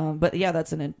 Yeah. But yeah,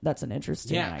 that's an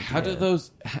interesting. yeah, idea. how do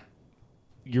those?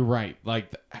 You're right.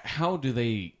 Like, how do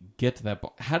they get to that?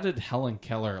 How did Helen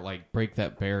Keller like break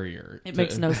that barrier? It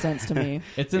makes no sense to me.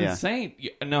 It's Yeah. insane.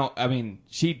 No, I mean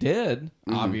she did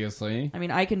obviously. I mean,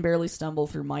 I can barely stumble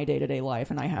through my day-to-day life,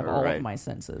 and I have all Right. of my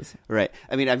senses. Right.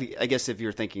 I mean, I guess if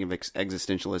you're thinking of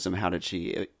existentialism, how did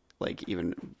she like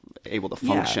even able to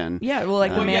function? Yeah, well,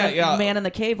 like the Well, man, yeah. man in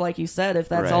the cave, like you said, if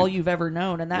that's Right. all you've ever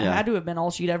known, and that Yeah. had to have been all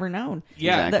she'd ever known.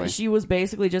 Yeah. Exactly. That she was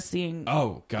basically just seeing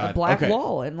Oh God, a black okay.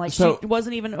 wall, and like So- she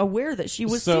wasn't even aware that she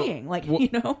was So, seeing. Like, wh- you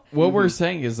know, What we're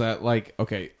saying is that, like,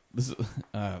 okay, this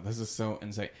is so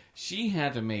insane. She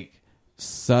had to make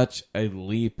such a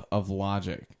leap of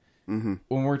logic when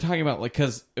we're talking about, like,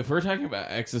 because if we're talking about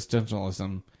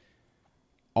existentialism,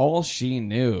 all she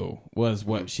knew was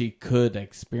what she could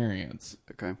experience,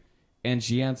 Okay. and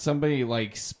she had somebody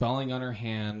like spelling on her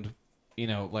hand, you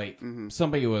know, like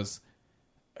somebody was.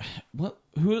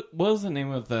 Who was the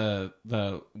name of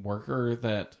the worker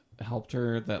that helped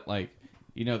her? That like.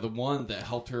 You know, the one that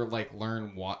helped her, like,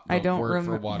 learn what the I don't word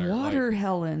remember for water. Water, Like,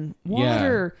 Helen, Yeah.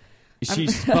 water. she I'm-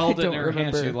 spelled I it in don't her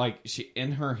hand. remember. She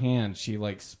in her hand, she,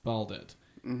 like, spelled it.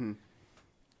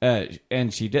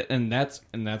 And she did, and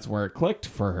that's where it clicked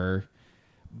for her.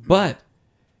 But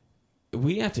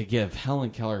we have to give Helen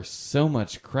Keller so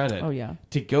much credit. Oh, yeah.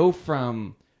 To go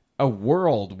from a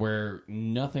world where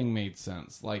nothing made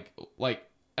sense. Like,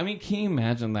 I mean, can you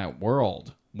imagine that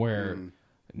world where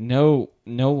no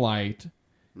light,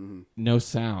 no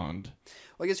sound,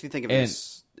 Well, I guess if you think of and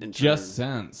this in just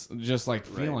terms, sense, just like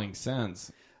feeling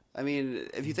sense. I mean,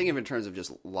 if you think of it in terms of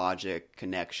just logic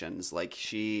connections, like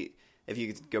if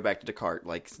you go back to Descartes,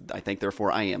 like I think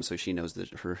therefore I am, so she knows that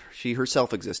she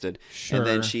herself existed, and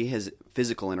then Sure. she has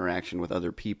physical interaction with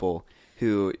other people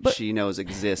who But- she knows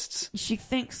exists. She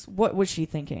thinks. What was she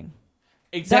thinking?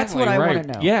 Exactly. what I right.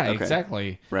 wanna know. Yeah, Okay.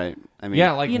 exactly. Right. I mean,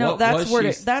 Yeah, like You know, what that's was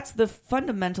where she- that's the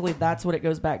fundamentally that's what it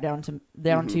goes back down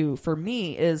to for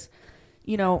me is,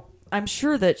 you know, I'm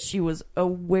sure that she was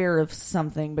aware of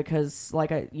something because like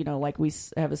we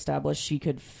have established she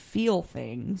could feel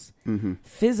things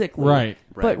physically. Right.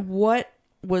 But what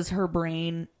was her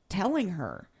brain telling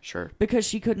her? sure. Because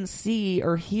she couldn't see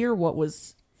or hear what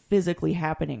was physically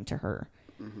happening to her.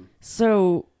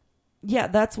 So yeah,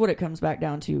 that's what it comes back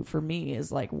down to for me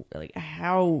is like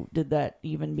how did that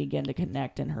even begin to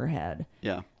connect in her head?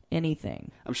 Yeah.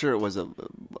 Anything. I'm sure it was a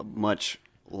much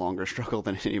longer struggle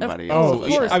than anybody Oh, else.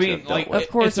 of course. I has mean, dealt like, with. Of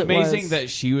course it's it amazing was. that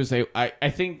she was I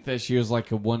think that she was like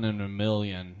a 1 in a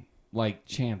million like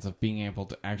chance of being able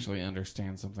to actually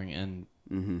understand something, and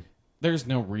there's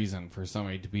no reason for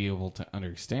somebody to be able to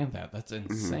understand that. That's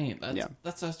insane.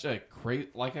 That's such a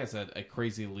like I said, a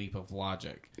crazy leap of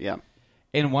logic. Yeah.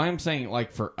 And why I'm saying,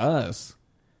 like, for us,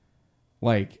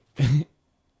 like,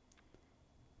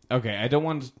 okay, I don't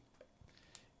want to,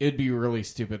 it'd be really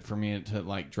stupid for me to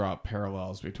like draw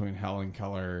parallels between Helen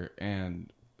Keller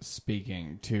and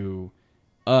speaking to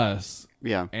us,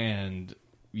 Yeah. and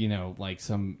like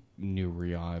some new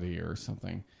reality or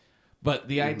something. But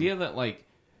the idea that like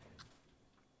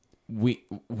we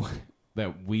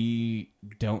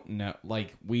don't know,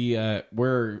 like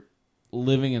we're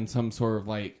living in some sort of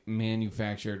like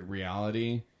manufactured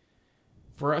reality,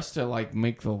 for us to like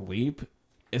make the leap,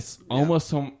 it's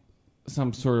almost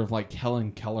some sort of like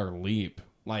Helen Keller leap.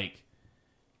 Like,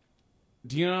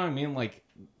 do you know what I mean? Like,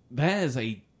 that is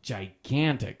a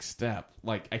gigantic step.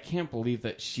 Like, I can't believe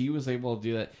that she was able to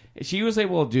do that. She was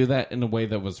able to do that in a way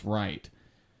that was right.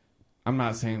 I'm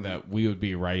not saying that we would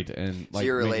be right, and like, so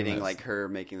you're relating like her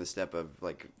making the step of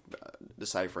like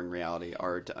deciphering reality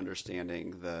or to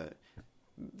understanding the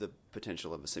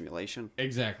potential of a simulation.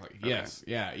 Exactly. Okay. Yes.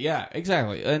 Yeah.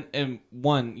 Exactly. And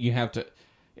one, you have to,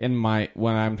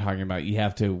 when I'm talking about, you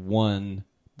have to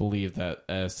believe that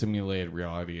a simulated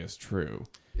reality is true.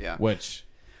 Yeah. Which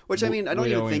I mean, I don't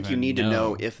even think you need to know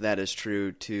know if that is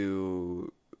true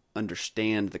to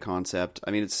understand the concept.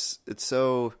 I mean, it's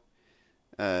so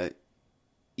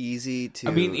easy to.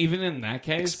 I mean, even in that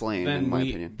case, explain. then in my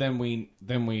opinion, then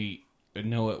we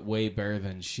know it way better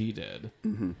than she did.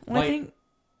 Mm-hmm. Well, I think.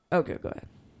 Okay, go ahead.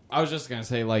 I was just gonna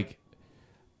say, like,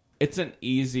 it's an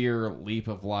easier leap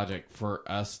of logic for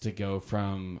us to go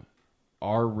from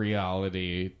our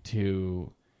reality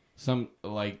to some,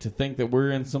 like, to think that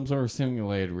we're in some sort of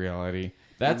simulated reality.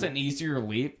 That's an easier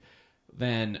leap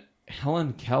than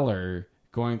Helen Keller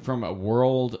going from a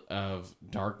world of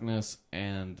darkness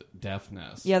and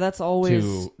deafness. Yeah, that's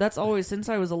always since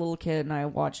I was a little kid and I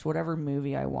watched whatever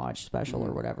movie I watched, special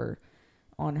or whatever,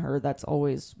 on her. That's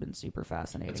always been super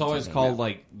fascinating. It's always to me. called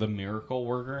like the Miracle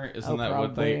Worker, isn't that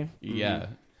what they? Probably. Yeah,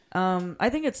 I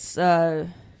think it's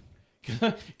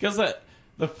because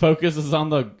the focus is on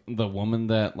the woman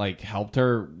that like helped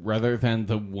her rather than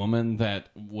the woman that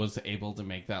was able to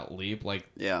make that leap. Like,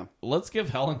 yeah. let's give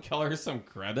Helen Keller some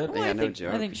credit. well, Yeah, I no think,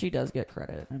 joke. I think she does get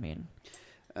credit. I mean,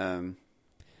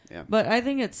 Yeah. but I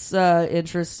think it's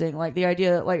interesting, like the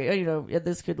idea, like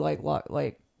this could like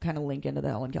kind of link into the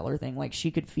Helen Keller thing. Like,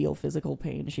 she could feel physical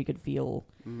pain, she could feel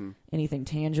anything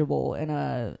tangible,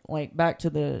 and like back to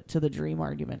the dream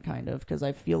argument, kind of, because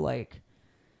I feel like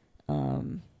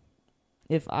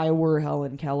if I were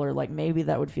Helen Keller, like maybe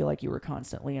that would feel like you were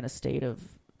constantly in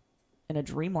a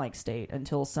dreamlike state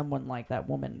until someone like that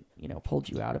woman, pulled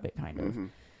you out of it, kind of,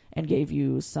 and gave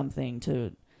you something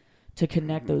to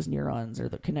connect those neurons or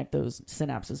connect those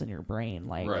synapses in your brain,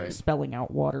 like Right. spelling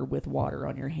out water with water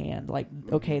on your hand. Like,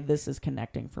 okay, this is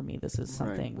connecting for me. This is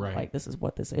something Right. like this is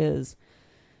what this is.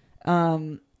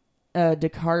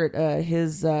 Descartes,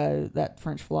 that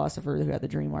French philosopher who had the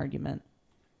dream argument,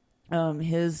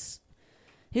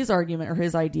 his argument or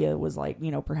his idea was like,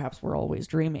 perhaps we're always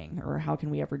dreaming, or how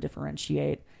can we ever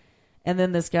differentiate? And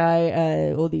then this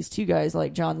guy, these two guys,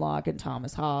 like John Locke and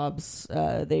Thomas Hobbes,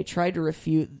 they tried to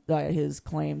refute his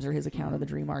claims or his account of the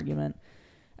dream argument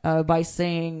by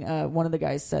saying, one of the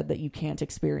guys said that you can't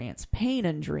experience pain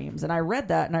in dreams. And I read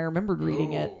that and I remembered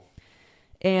reading it.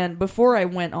 And before I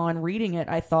went on reading it,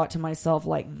 I thought to myself,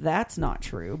 like, that's not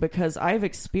true, because I've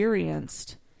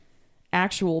experienced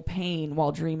actual pain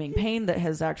while dreaming, pain that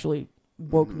has actually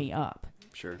woke me up.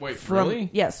 Sure. Wait, From, really?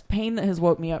 Yes, pain that has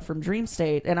woke me up from dream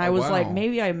state. And I was wow. like,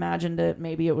 maybe I imagined it,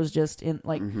 maybe it was just in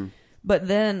like, but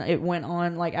then it went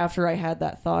on, like after I had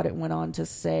that thought, it went on to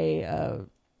say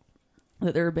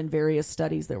that there have been various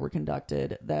studies that were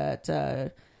conducted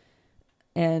that,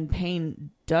 and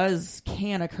pain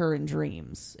can occur in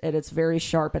dreams, and it's very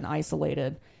sharp and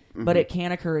isolated. But it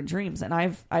can occur in dreams, and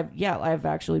I've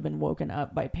actually been woken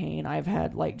up by pain. I've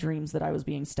had like dreams that I was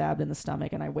being stabbed in the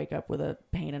stomach, and I wake up with a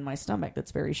pain in my stomach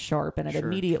that's very sharp, and it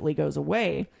immediately goes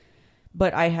away.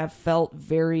 But I have felt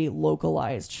very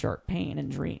localized sharp pain in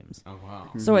dreams. Oh wow!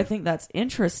 So I think that's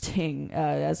interesting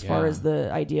as far as the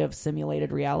idea of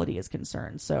simulated reality is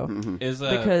concerned. So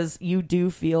because you do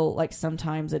feel like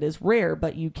sometimes it is rare,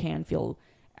 but you can feel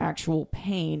actual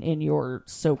pain in your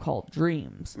so-called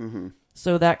dreams.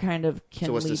 So that kind of can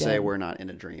So what's lead to say in, we're not in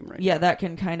a dream right yeah, that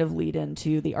can kind of lead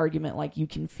into the argument like you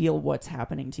can feel what's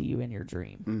happening to you in your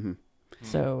dream.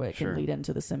 So it can lead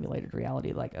into the simulated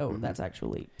reality, like, oh, that's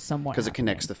actually somewhat because it happening.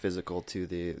 connects the physical to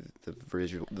the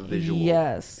visual.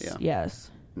 Yes, Yeah. yes.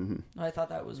 I thought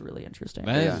that was really interesting.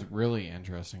 That Yeah. is really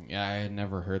interesting. Yeah, I had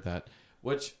never heard that.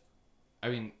 Which, I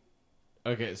mean,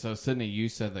 okay, so Sydney, you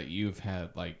said that you've had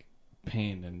like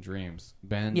pain and dreams.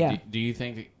 Ben, Yeah. do you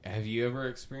think, have you ever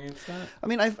experienced that? I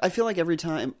mean, I feel like every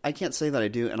time, I can't say that I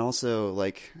do, and also,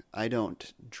 like, I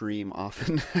don't dream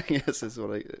often, I guess is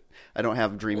what I don't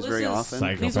have dreams very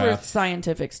often. These were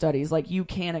scientific studies. Like, you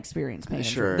can experience pain.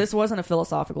 Sure. This wasn't a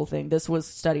philosophical thing. This was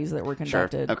studies that were Sure.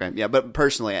 conducted. Okay. Yeah, but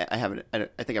personally, I haven't, I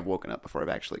think I've woken up before I've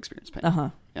actually experienced pain. Uh-huh.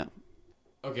 Yeah.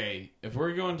 Okay, if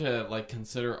we're going to, like,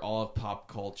 consider all of pop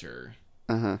culture,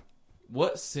 Uh-huh.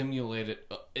 what simulated,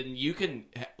 and you can,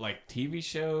 like, TV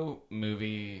show,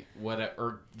 movie, whatever,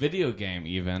 or video game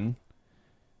even,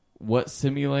 what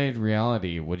simulated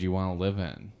reality would you want to live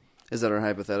in? Is that our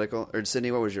hypothetical? Or Sydney,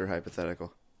 what was your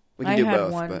hypothetical? We can I do had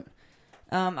both, one. but...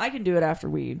 I can do it after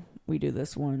we do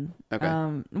this one. Okay.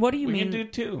 What do you We mean? can do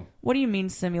two. What do you mean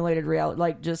simulated reality?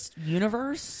 Like just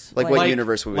universe? Like what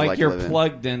universe would we like to you're live in?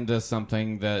 plugged into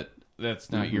something that's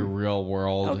not your real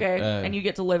world. Okay, and you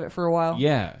get to live it for a while.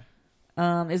 Yeah.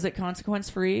 Is it consequence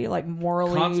free? Like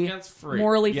morally, Consequence-free.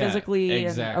 morally, Yeah, physically.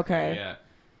 exactly. Okay. Yeah.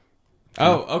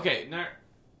 Oh, okay. No,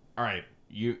 all right.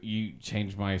 You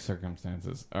changed my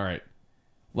circumstances. All right.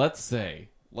 Let's say,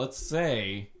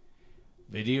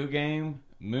 video game,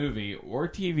 movie, or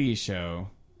TV show.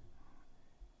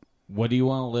 What do you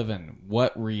want to live in?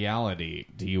 What reality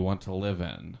do you want to live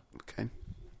in? Okay.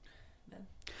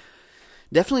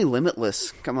 Definitely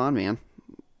Limitless. Come on, man.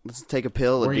 Let's take a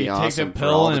pill. It'd Where be you awesome take a for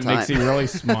all pill the and it time. makes you really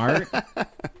smart,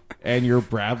 and you're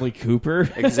Bradley Cooper.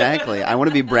 Exactly. I want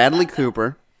to be Bradley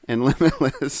Cooper and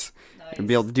Limitless and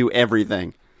be able to do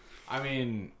everything. I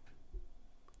mean,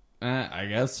 I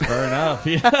guess fair enough.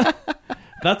 Yeah,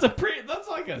 that's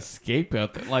like a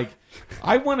scapegoat. Like,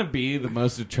 I want to be the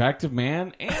most attractive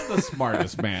man and the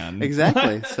smartest man.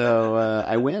 Exactly. So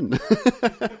I win.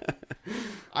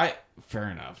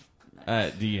 Fair enough.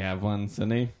 Do you have one,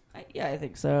 Cindy? Yeah, I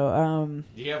think so.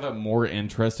 Do you have a more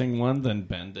interesting one than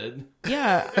Ben did?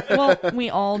 Yeah. Well, we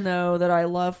all know that I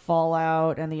love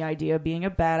Fallout and the idea of being a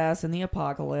badass in the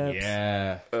apocalypse.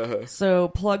 Yeah. So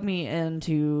plug me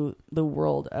into the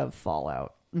world of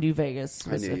Fallout, New Vegas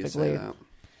I knew you'd say specifically.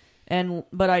 that.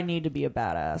 But I need to be a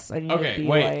badass. I need Okay, to be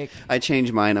wait. like I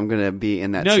changed mine. I'm going to be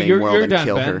in that No, same you're world and done,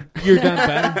 kill Ben. her. You're done,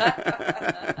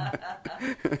 Ben.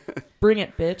 bring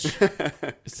it,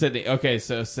 bitch. Sydney. Okay,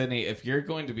 so Sydney, if you're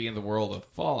going to be in the world of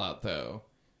Fallout, though,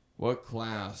 what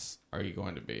class are you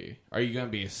going to be? Are you going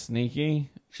to be a sneaky?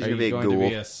 She's are gonna be you a going ghoul. to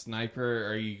be a sniper?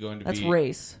 Are you going to That's be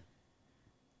race.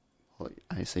 Well,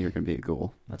 I say you're going to be a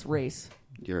ghoul. That's race.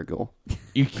 You're a ghoul.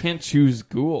 You can't choose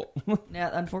ghoul. Yeah,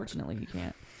 unfortunately, you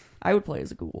can't. I would play as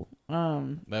a ghoul.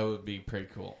 That would be pretty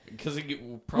cool because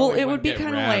Well, it would be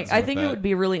kind of like, I think it would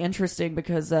be really interesting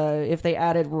because if they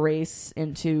added race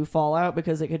into Fallout,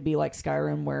 because it could be like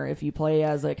Skyrim, where if you play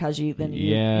as a Khajiit, then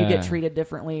you get treated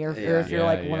differently, or if you're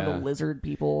like one of the lizard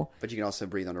people. But you can also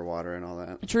breathe underwater and all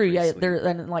that. True, Pretty yeah, sweet. there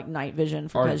and like night vision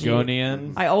for Khajiit.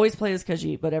 Argonian. I always play as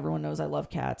Khajiit, but everyone knows I love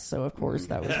cats, so of course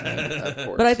that was me. Of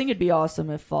course. But I think it'd be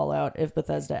awesome if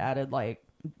Bethesda added like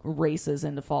races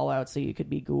into Fallout, so you could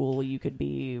be ghoul, you could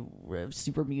be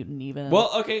super mutant, even. Well,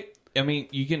 okay. I mean,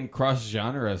 you can cross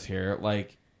genres here.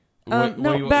 Like,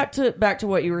 back to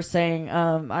what you were saying.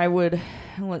 I would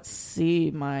let's see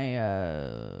my.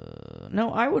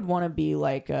 I would want to be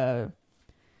like I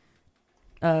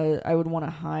would want a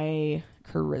high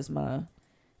charisma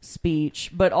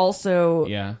speech, but also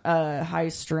high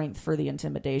strength for the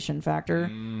intimidation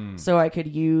factor. So I could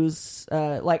use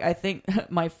I think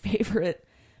my favorite,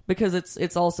 because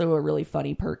it's also a really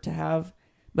funny perk to have.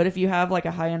 But if you have like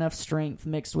a high enough strength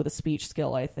mixed with a speech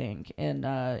skill, I think in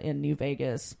New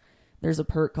Vegas, there's a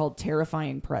perk called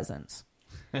Terrifying Presence.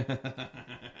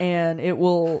 And it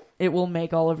will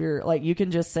make all of your, like, you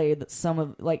can just say that some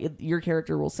of, like, your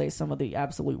character will say some of the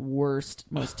absolute worst,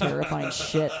 most terrifying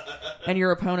shit, and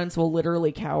your opponents will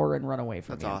literally cower and run away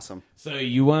from you. That's awesome. So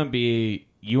you want to be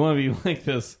like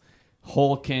this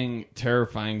hulking,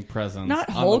 terrifying presence. Not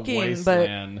on hulking, the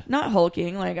wasteland. but not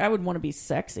hulking. Like, I would want to be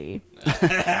sexy.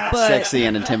 But Sexy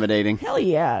and intimidating. hell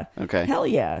yeah. Okay. Hell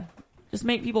yeah. Just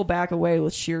make people back away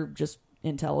with sheer just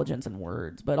intelligence and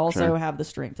words, but also Sure. have the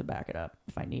strength to back it up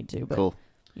if I need to. But, Cool.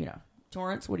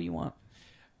 Torrance, what do you want?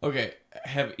 Okay,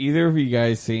 have either of you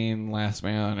guys seen Last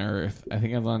Man on Earth? I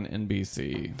think it's on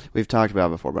NBC. We've talked about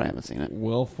it before, but I haven't seen it.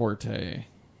 Will Forte.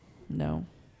 No.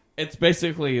 It's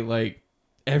basically like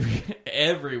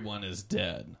everyone is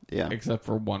dead. Yeah. Except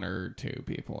for one or two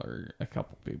people or a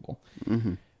couple people.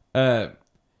 Mm-hmm.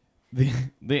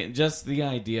 The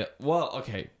idea. Well,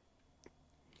 okay.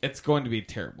 It's going to be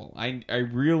terrible. I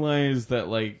realize that,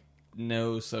 like,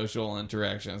 no social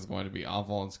interaction is going to be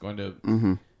awful. It's going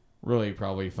to really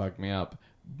probably fuck me up.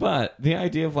 But the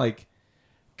idea of, like,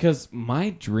 because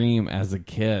my dream as a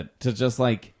kid to just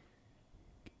like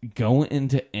go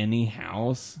into any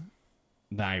house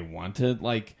that I wanted,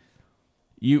 like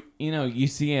you know,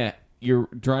 you're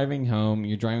driving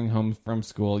home from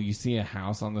school, you see a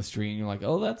house on the street, and you're like,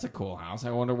 oh, that's a cool house. I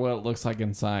wonder what it looks like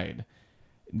inside.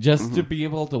 Just to be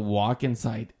able to walk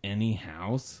inside any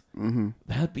house,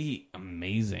 that'd be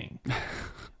amazing.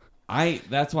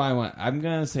 That's why I'm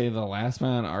going to say the Last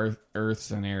Man on Earth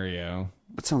scenario.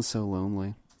 That sounds so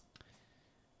lonely.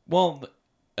 Well,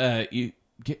 you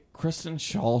get Kristen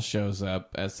Shaw shows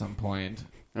up at some point.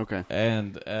 Okay.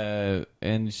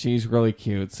 And she's really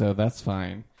cute, so that's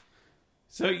fine.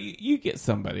 So you get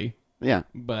somebody. Yeah.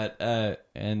 But,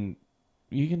 and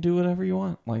you can do whatever you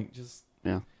want. Like, just...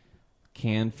 Yeah.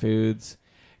 Canned foods.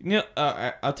 You know,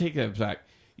 I'll take that back.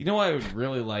 You know what I would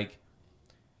really like?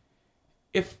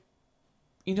 If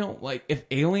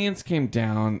aliens came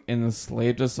down and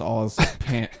enslaved us all as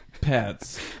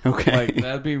pets. Okay. Like,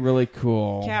 that'd be really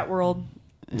cool. Cat World.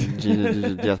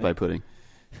 Death by pudding.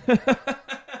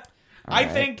 I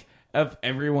think of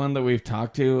everyone that we've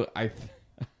talked to, I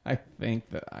think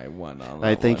that I won on that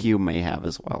I think one. you may have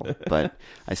as well, but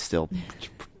I still...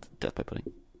 Death by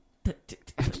pudding.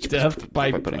 Death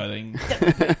by pudding.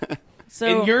 pudding.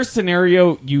 So in your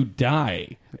scenario, you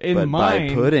die. In But mine,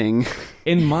 by pudding...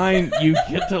 In mine, you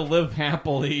get to live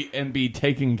happily and be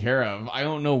taken care of. I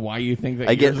don't know why you think that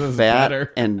I get yours is fat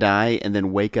better. and die and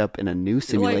then wake up in a new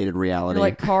simulated reality. You're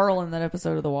like Carl in that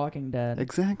episode of The Walking Dead.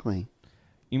 Exactly.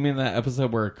 You mean that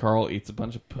episode where Carl eats a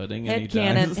bunch of pudding and he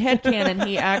dies? Headcanon,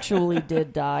 he actually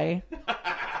did die.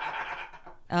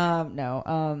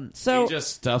 No. So he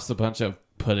just stuffs a bunch of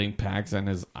pudding packs in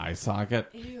his eye socket.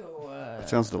 That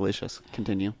sounds delicious.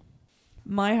 Continue.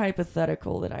 my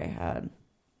hypothetical that I had.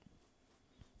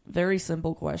 Very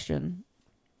simple question.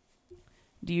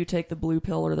 Do you take the blue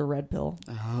pill or the red pill?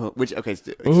 Oh, which? Okay,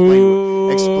 Ooh.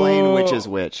 explain which is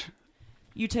which.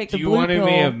 You take the Do you blue want to pill.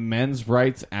 be a men's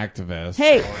rights activist?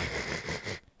 Hey!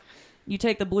 You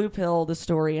take the blue pill, the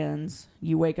story ends.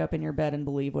 You wake up in your bed and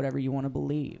believe whatever you want to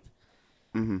believe.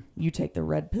 Mm-hmm. You take the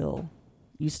red pill.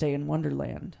 You stay in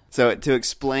Wonderland. So to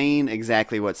explain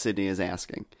exactly what Sydney is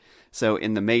asking. So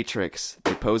in The Matrix,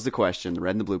 they pose the question, the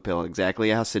red and the blue pill, exactly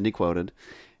how Sydney quoted.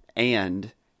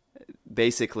 And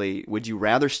basically, would you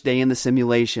rather stay in the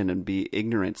simulation and be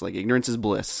ignorant, like ignorance is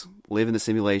bliss, live in the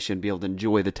simulation, be able to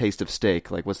enjoy the taste of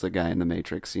steak, like what's the guy in The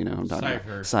Matrix, you know, I'm talking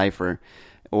about Cypher.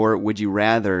 Or would you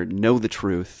rather know the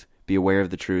truth, be aware of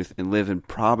the truth, and live in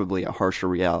probably a harsher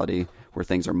reality where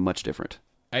things are much different?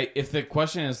 If the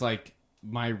question is like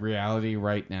my reality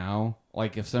right now,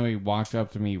 like if somebody walked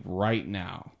up to me right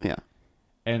now, Yeah.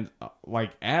 and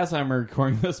like as I'm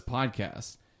recording this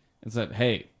podcast, and said,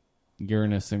 "Hey, you're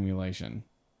in a simulation,"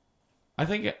 I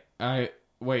think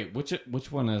wait.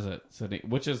 Which one is it, Sydney?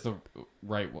 Which is the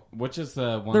right one? Which is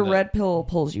the one? The red pill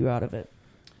pulls you out of it.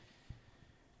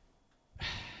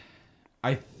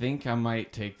 I think I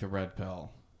might take the red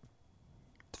pill.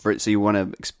 So you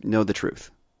want to know the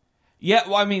truth? Yeah,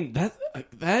 well, I mean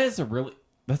that's a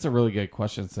really good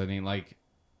question, Sydney. Like,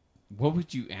 what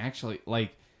would you actually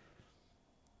like?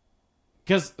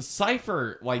 Because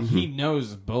Cypher, like, he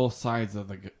knows both sides of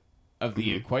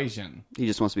the equation. He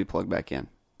just wants to be plugged back in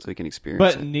so he can experience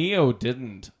But it. Neo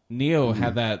didn't. Neo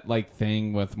had that like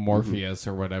thing with Morpheus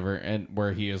or whatever, and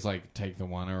where he is like, take the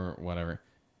one or whatever,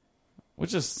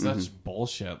 which is such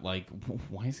bullshit. Like,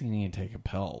 why does he need to take a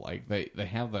pill? Like, they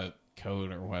have the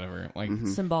code or whatever. Like,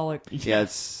 Symbolic. Yeah,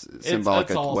 it's symbolic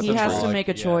it's of all what He the has truth to is. make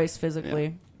a choice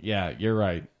physically. yeah, you're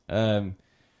right.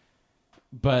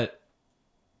 But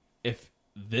if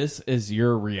this is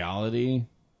your reality,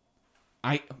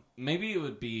 maybe it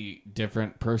would be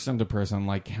different person to person,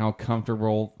 like how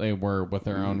comfortable they were with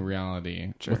their own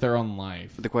reality, Sure. with their own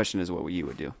life. The question is what you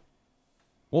would do.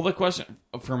 Well, the question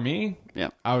for me, Yeah.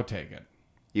 I would take it.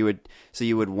 You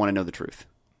would want to know the truth.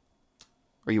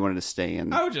 Or you wanted to stay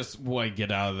in... I would just want to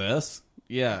get out of this.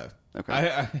 Yeah. Okay.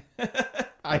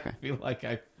 I Okay. feel like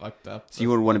I fucked up. So you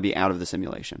would want to be out of the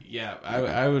simulation. Yeah,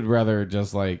 I would rather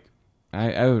just like...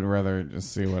 I would rather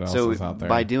just see what else So is out there.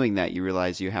 by doing that, you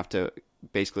realize you have to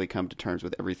basically come to terms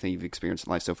with everything you've experienced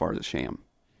in life so far as a sham.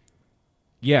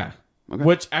 Yeah. Okay.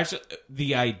 Which actually,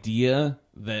 the idea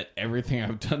that everything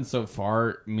I've done so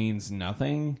far means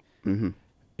nothing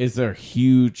is a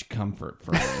huge comfort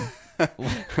for me.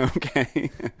 Okay.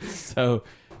 So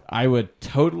I would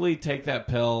totally take that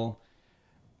pill.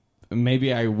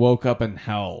 Maybe I woke up in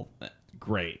hell.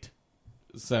 Great.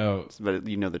 So, But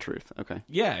you know the truth. Okay.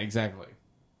 yeah, exactly.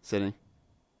 Sydney?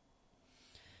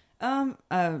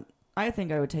 I I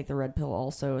think I would take the red pill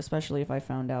also, especially if I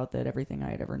found out that everything I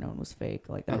had ever known was fake.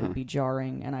 Like, that would be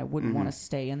jarring, and I wouldn't want to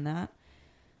stay in that,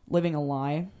 living a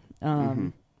lie.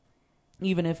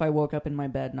 Even if I woke up in my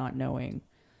bed not knowing,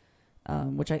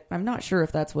 which I'm not sure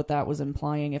if that's what that was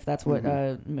implying, if that's what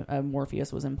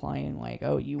Morpheus was implying, like,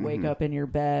 oh, you wake up in your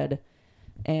bed,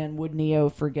 and would Neo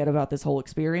forget about this whole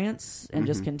experience and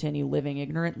just continue living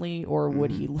ignorantly, or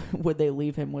would they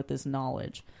leave him with this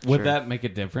knowledge? Would that make a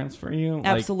difference for you? Like,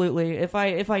 Absolutely. If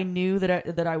I knew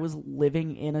that I was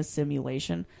living in a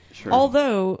simulation, Sure.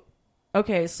 although,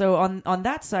 okay, so on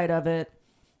that side of it,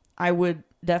 I would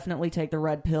definitely take the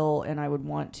red pill, and I would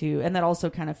want to, and that also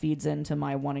kind of feeds into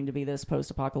my wanting to be this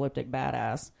post-apocalyptic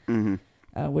badass,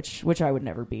 which I would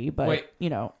never be. But Wait. you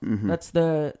know, that's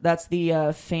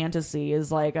the fantasy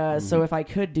is like. So if I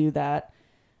could do that,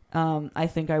 I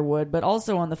think I would. But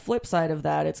also on the flip side of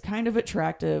that, it's kind of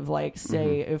attractive. Like,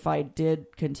 say, if I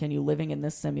did continue living in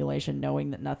this simulation,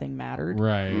 knowing that nothing mattered,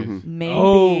 right.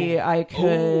 maybe I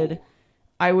could.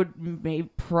 I would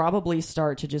probably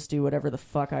start to just do whatever the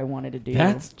fuck I wanted to do.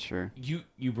 That's Sure.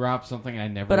 You brought up something I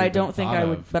never. But I even don't think thought I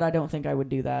would. of. But I don't think I would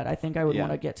do that. I think I would Yeah.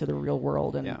 want to get to the real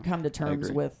world and Yeah, come to I terms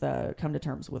agree.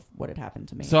 with what had happened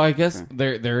to me. So I guess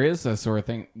there is a sort of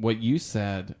thing. What you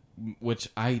said, which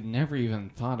I never even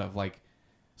thought of. Like,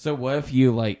 so what if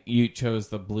you chose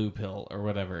the blue pill or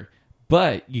whatever,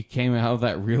 but you came out of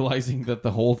that realizing that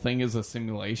the whole thing is a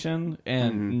simulation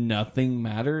and nothing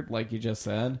mattered, like you just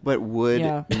said? But would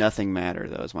Yeah. nothing matter,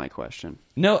 though, is my question.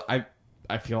 No,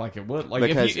 I feel like it would. Like,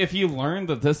 Because- if you learned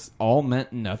that this all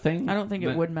meant nothing, I don't think it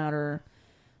then- would matter.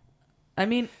 I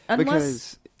mean,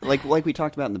 unless Because, like we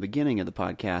talked about in the beginning of the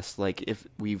podcast, like, if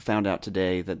we found out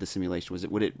today that the simulation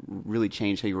would it really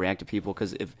change how you react to people?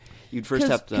 Because if you'd first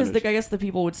have to... because I guess the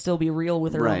people would still be real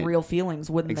with their Right. own real feelings,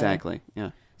 wouldn't they? Exactly,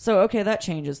 yeah. So okay, that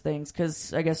changes things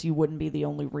because I guess you wouldn't be the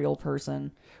only real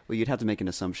person. Well, you'd have to make an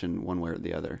assumption one way or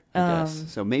the other, I guess.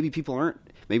 So maybe people aren't...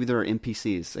 Maybe there are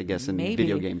NPCs, I guess, in Maybe.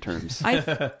 video game terms.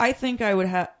 I think I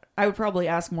would probably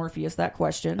ask Morpheus that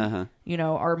question. You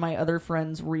know, are my other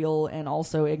friends real and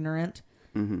also ignorant?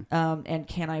 And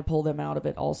can I pull them out of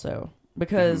it also?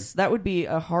 Because that would be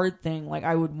a hard thing. Like,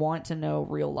 I would want to know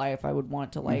real life. I would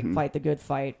want to fight the good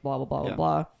fight. Blah blah blah blah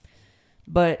blah.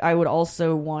 But I would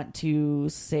also want to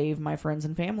save my friends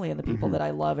and family and the people that I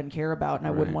love and care about, and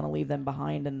I wouldn't want to leave them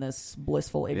behind in this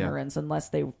blissful ignorance unless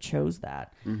they chose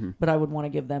that. But I would want to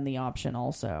give them the option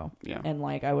also. Yeah. And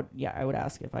I would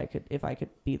ask if I could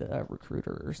be the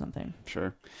recruiter or something.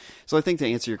 Sure. So I think to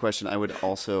answer your question, I would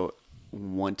also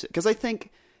want to... Because I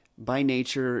think... By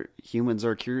nature, humans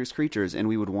are curious creatures, and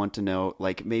we would want to know,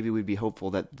 like, maybe we'd be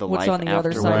hopeful that the What's life on the other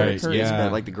afterwards side of the is curtain. better, Yeah.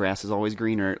 like the grass is always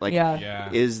greener. Like, Yeah.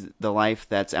 is the life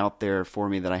that's out there for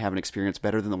me that I haven't experienced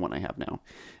better than the one I have now?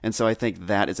 And so I think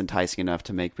that is enticing enough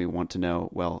to make me want to know,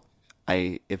 well,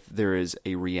 if there is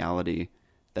a reality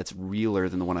that's realer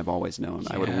than the one I've always known,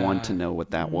 I would want to know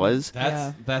what that was.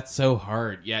 That's so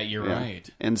hard. Yeah, you're Yeah. right.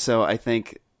 And so I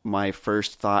think my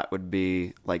first thought would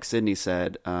be, like Sydney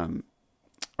said,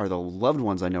 are the loved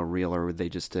ones I know real, or were they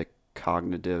just a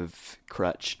cognitive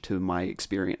crutch to my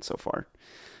experience so far?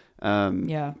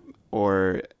 Yeah.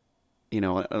 Or, you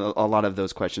know, a lot of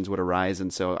those questions would arise,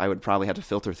 and so I would probably have to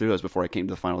filter through those before I came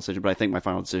to the final decision. But I think my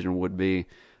final decision would be,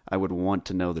 I would want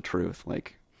to know the truth.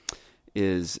 Like,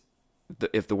 if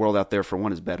the world out there, for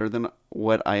one, is better than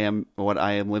what I am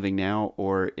living now,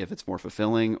 or if it's more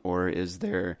fulfilling, or is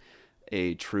there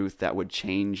a truth that would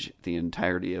change the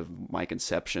entirety of my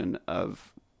conception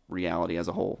of reality as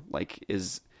a whole? Like,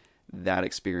 is that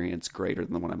experience greater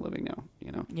than the one I'm living now?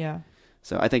 You know? Yeah.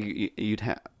 So I think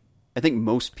I think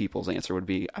most people's answer would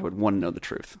be, I would want to know the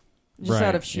truth. Just Right,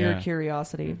 out of sheer yeah.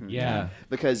 curiosity. Yeah.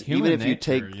 Because Human even if you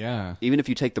nature, take yeah. even if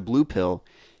you take the blue pill,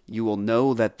 you will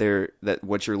know that that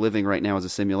what you're living right now is a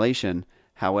simulation.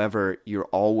 However, you'll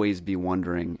always be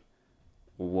wondering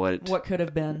what could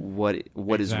have been. what is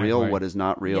real, Exactly. what is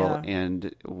not real, Yeah.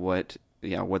 and what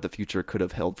the future could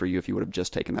have held for you if you would have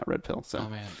just taken that red pill. So Oh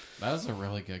man, that was a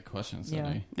really good question,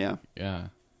 Sydney. yeah. Yeah.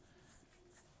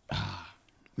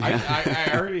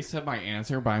 I already said my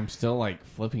answer, but I'm still like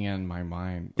flipping it in my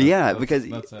mind. Because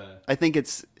that's a I think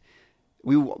it's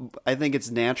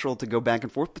natural to go back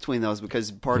and forth between those, because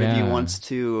part of you Yeah. wants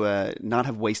to not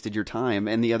have wasted your time,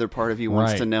 and the other part of you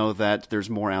wants Right. to know that there's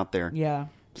more out there. Yeah.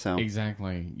 So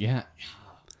exactly. Yeah.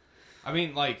 I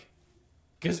mean, like,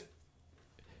 because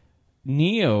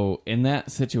Neo in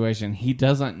that situation, he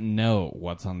doesn't know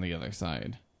what's on the other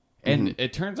side, and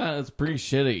it turns out it's pretty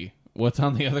shitty. What's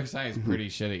on the other side is pretty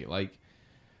shitty. Like,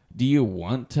 do you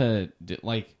want to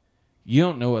like? You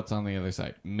don't know what's on the other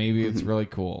side. Maybe it's really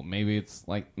cool. Maybe it's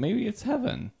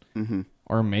heaven,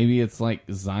 Or maybe it's like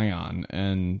Zion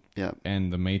and Yep.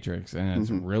 and the Matrix, and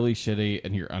it's really shitty,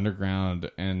 and you're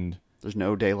underground, and There's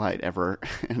no daylight ever,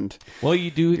 and well, you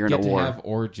do You're in get a to war. have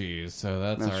orgies, so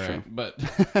that's all right. true.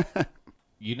 But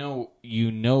you know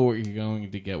what you're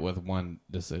going to get with one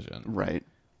decision, right.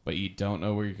 but you don't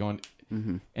know where you're going.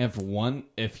 If the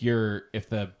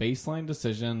baseline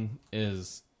decision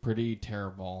is pretty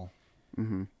terrible,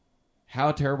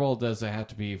 how terrible does it have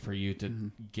to be for you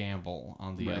to gamble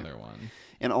on the other one?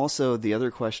 And also, the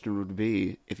other question would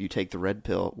be, if you take the red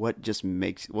pill, what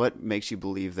makes you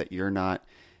believe that you're not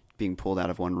being pulled out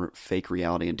of one fake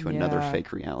reality into another Yeah.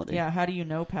 fake reality? Yeah, how do you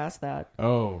know past that?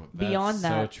 Oh, that's Beyond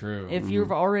that, so true. If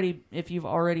you've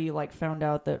already like found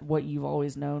out that what you've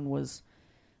always known was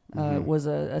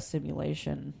a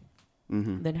simulation,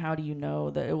 then how do you know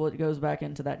that it goes back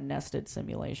into that nested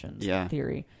simulations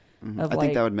theory? Of I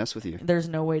think that would mess with you. There's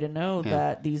no way to know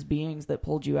that these beings that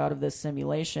pulled you out of this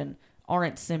simulation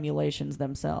aren't simulations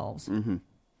themselves.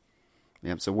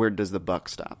 Yeah. So where does the buck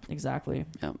stop? Exactly.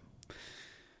 Yeah.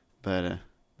 But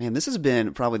man, this has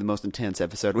been probably the most intense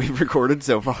episode we've recorded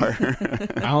so far.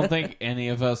 I don't think any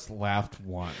of us laughed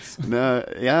once. No,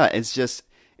 yeah, it's just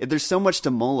there's so much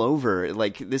to mull over.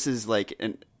 Like this is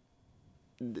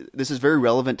very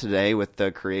relevant today with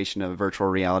the creation of virtual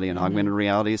reality and augmented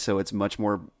reality. So it's much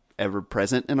more ever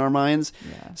present in our minds.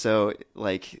 Yeah. So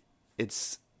like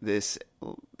it's this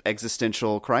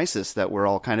existential crisis that we're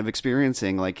all kind of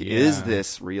experiencing. Like, is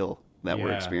this real that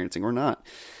we're experiencing or not?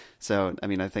 So, I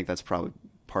mean, I think that's probably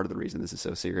part of the reason this is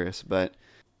so serious. But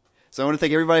so I want to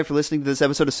thank everybody for listening to this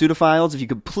episode of Pseudophiles. If you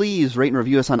could please rate and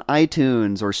review us on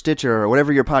iTunes or Stitcher or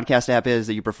whatever your podcast app is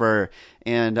that you prefer.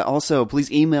 And also,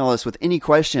 please email us with any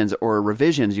questions or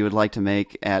revisions you would like to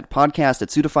make at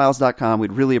podcast@pseudophiles.com.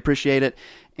 We'd really appreciate it.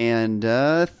 And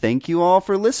thank you all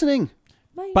for listening.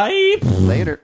 Bye. Later.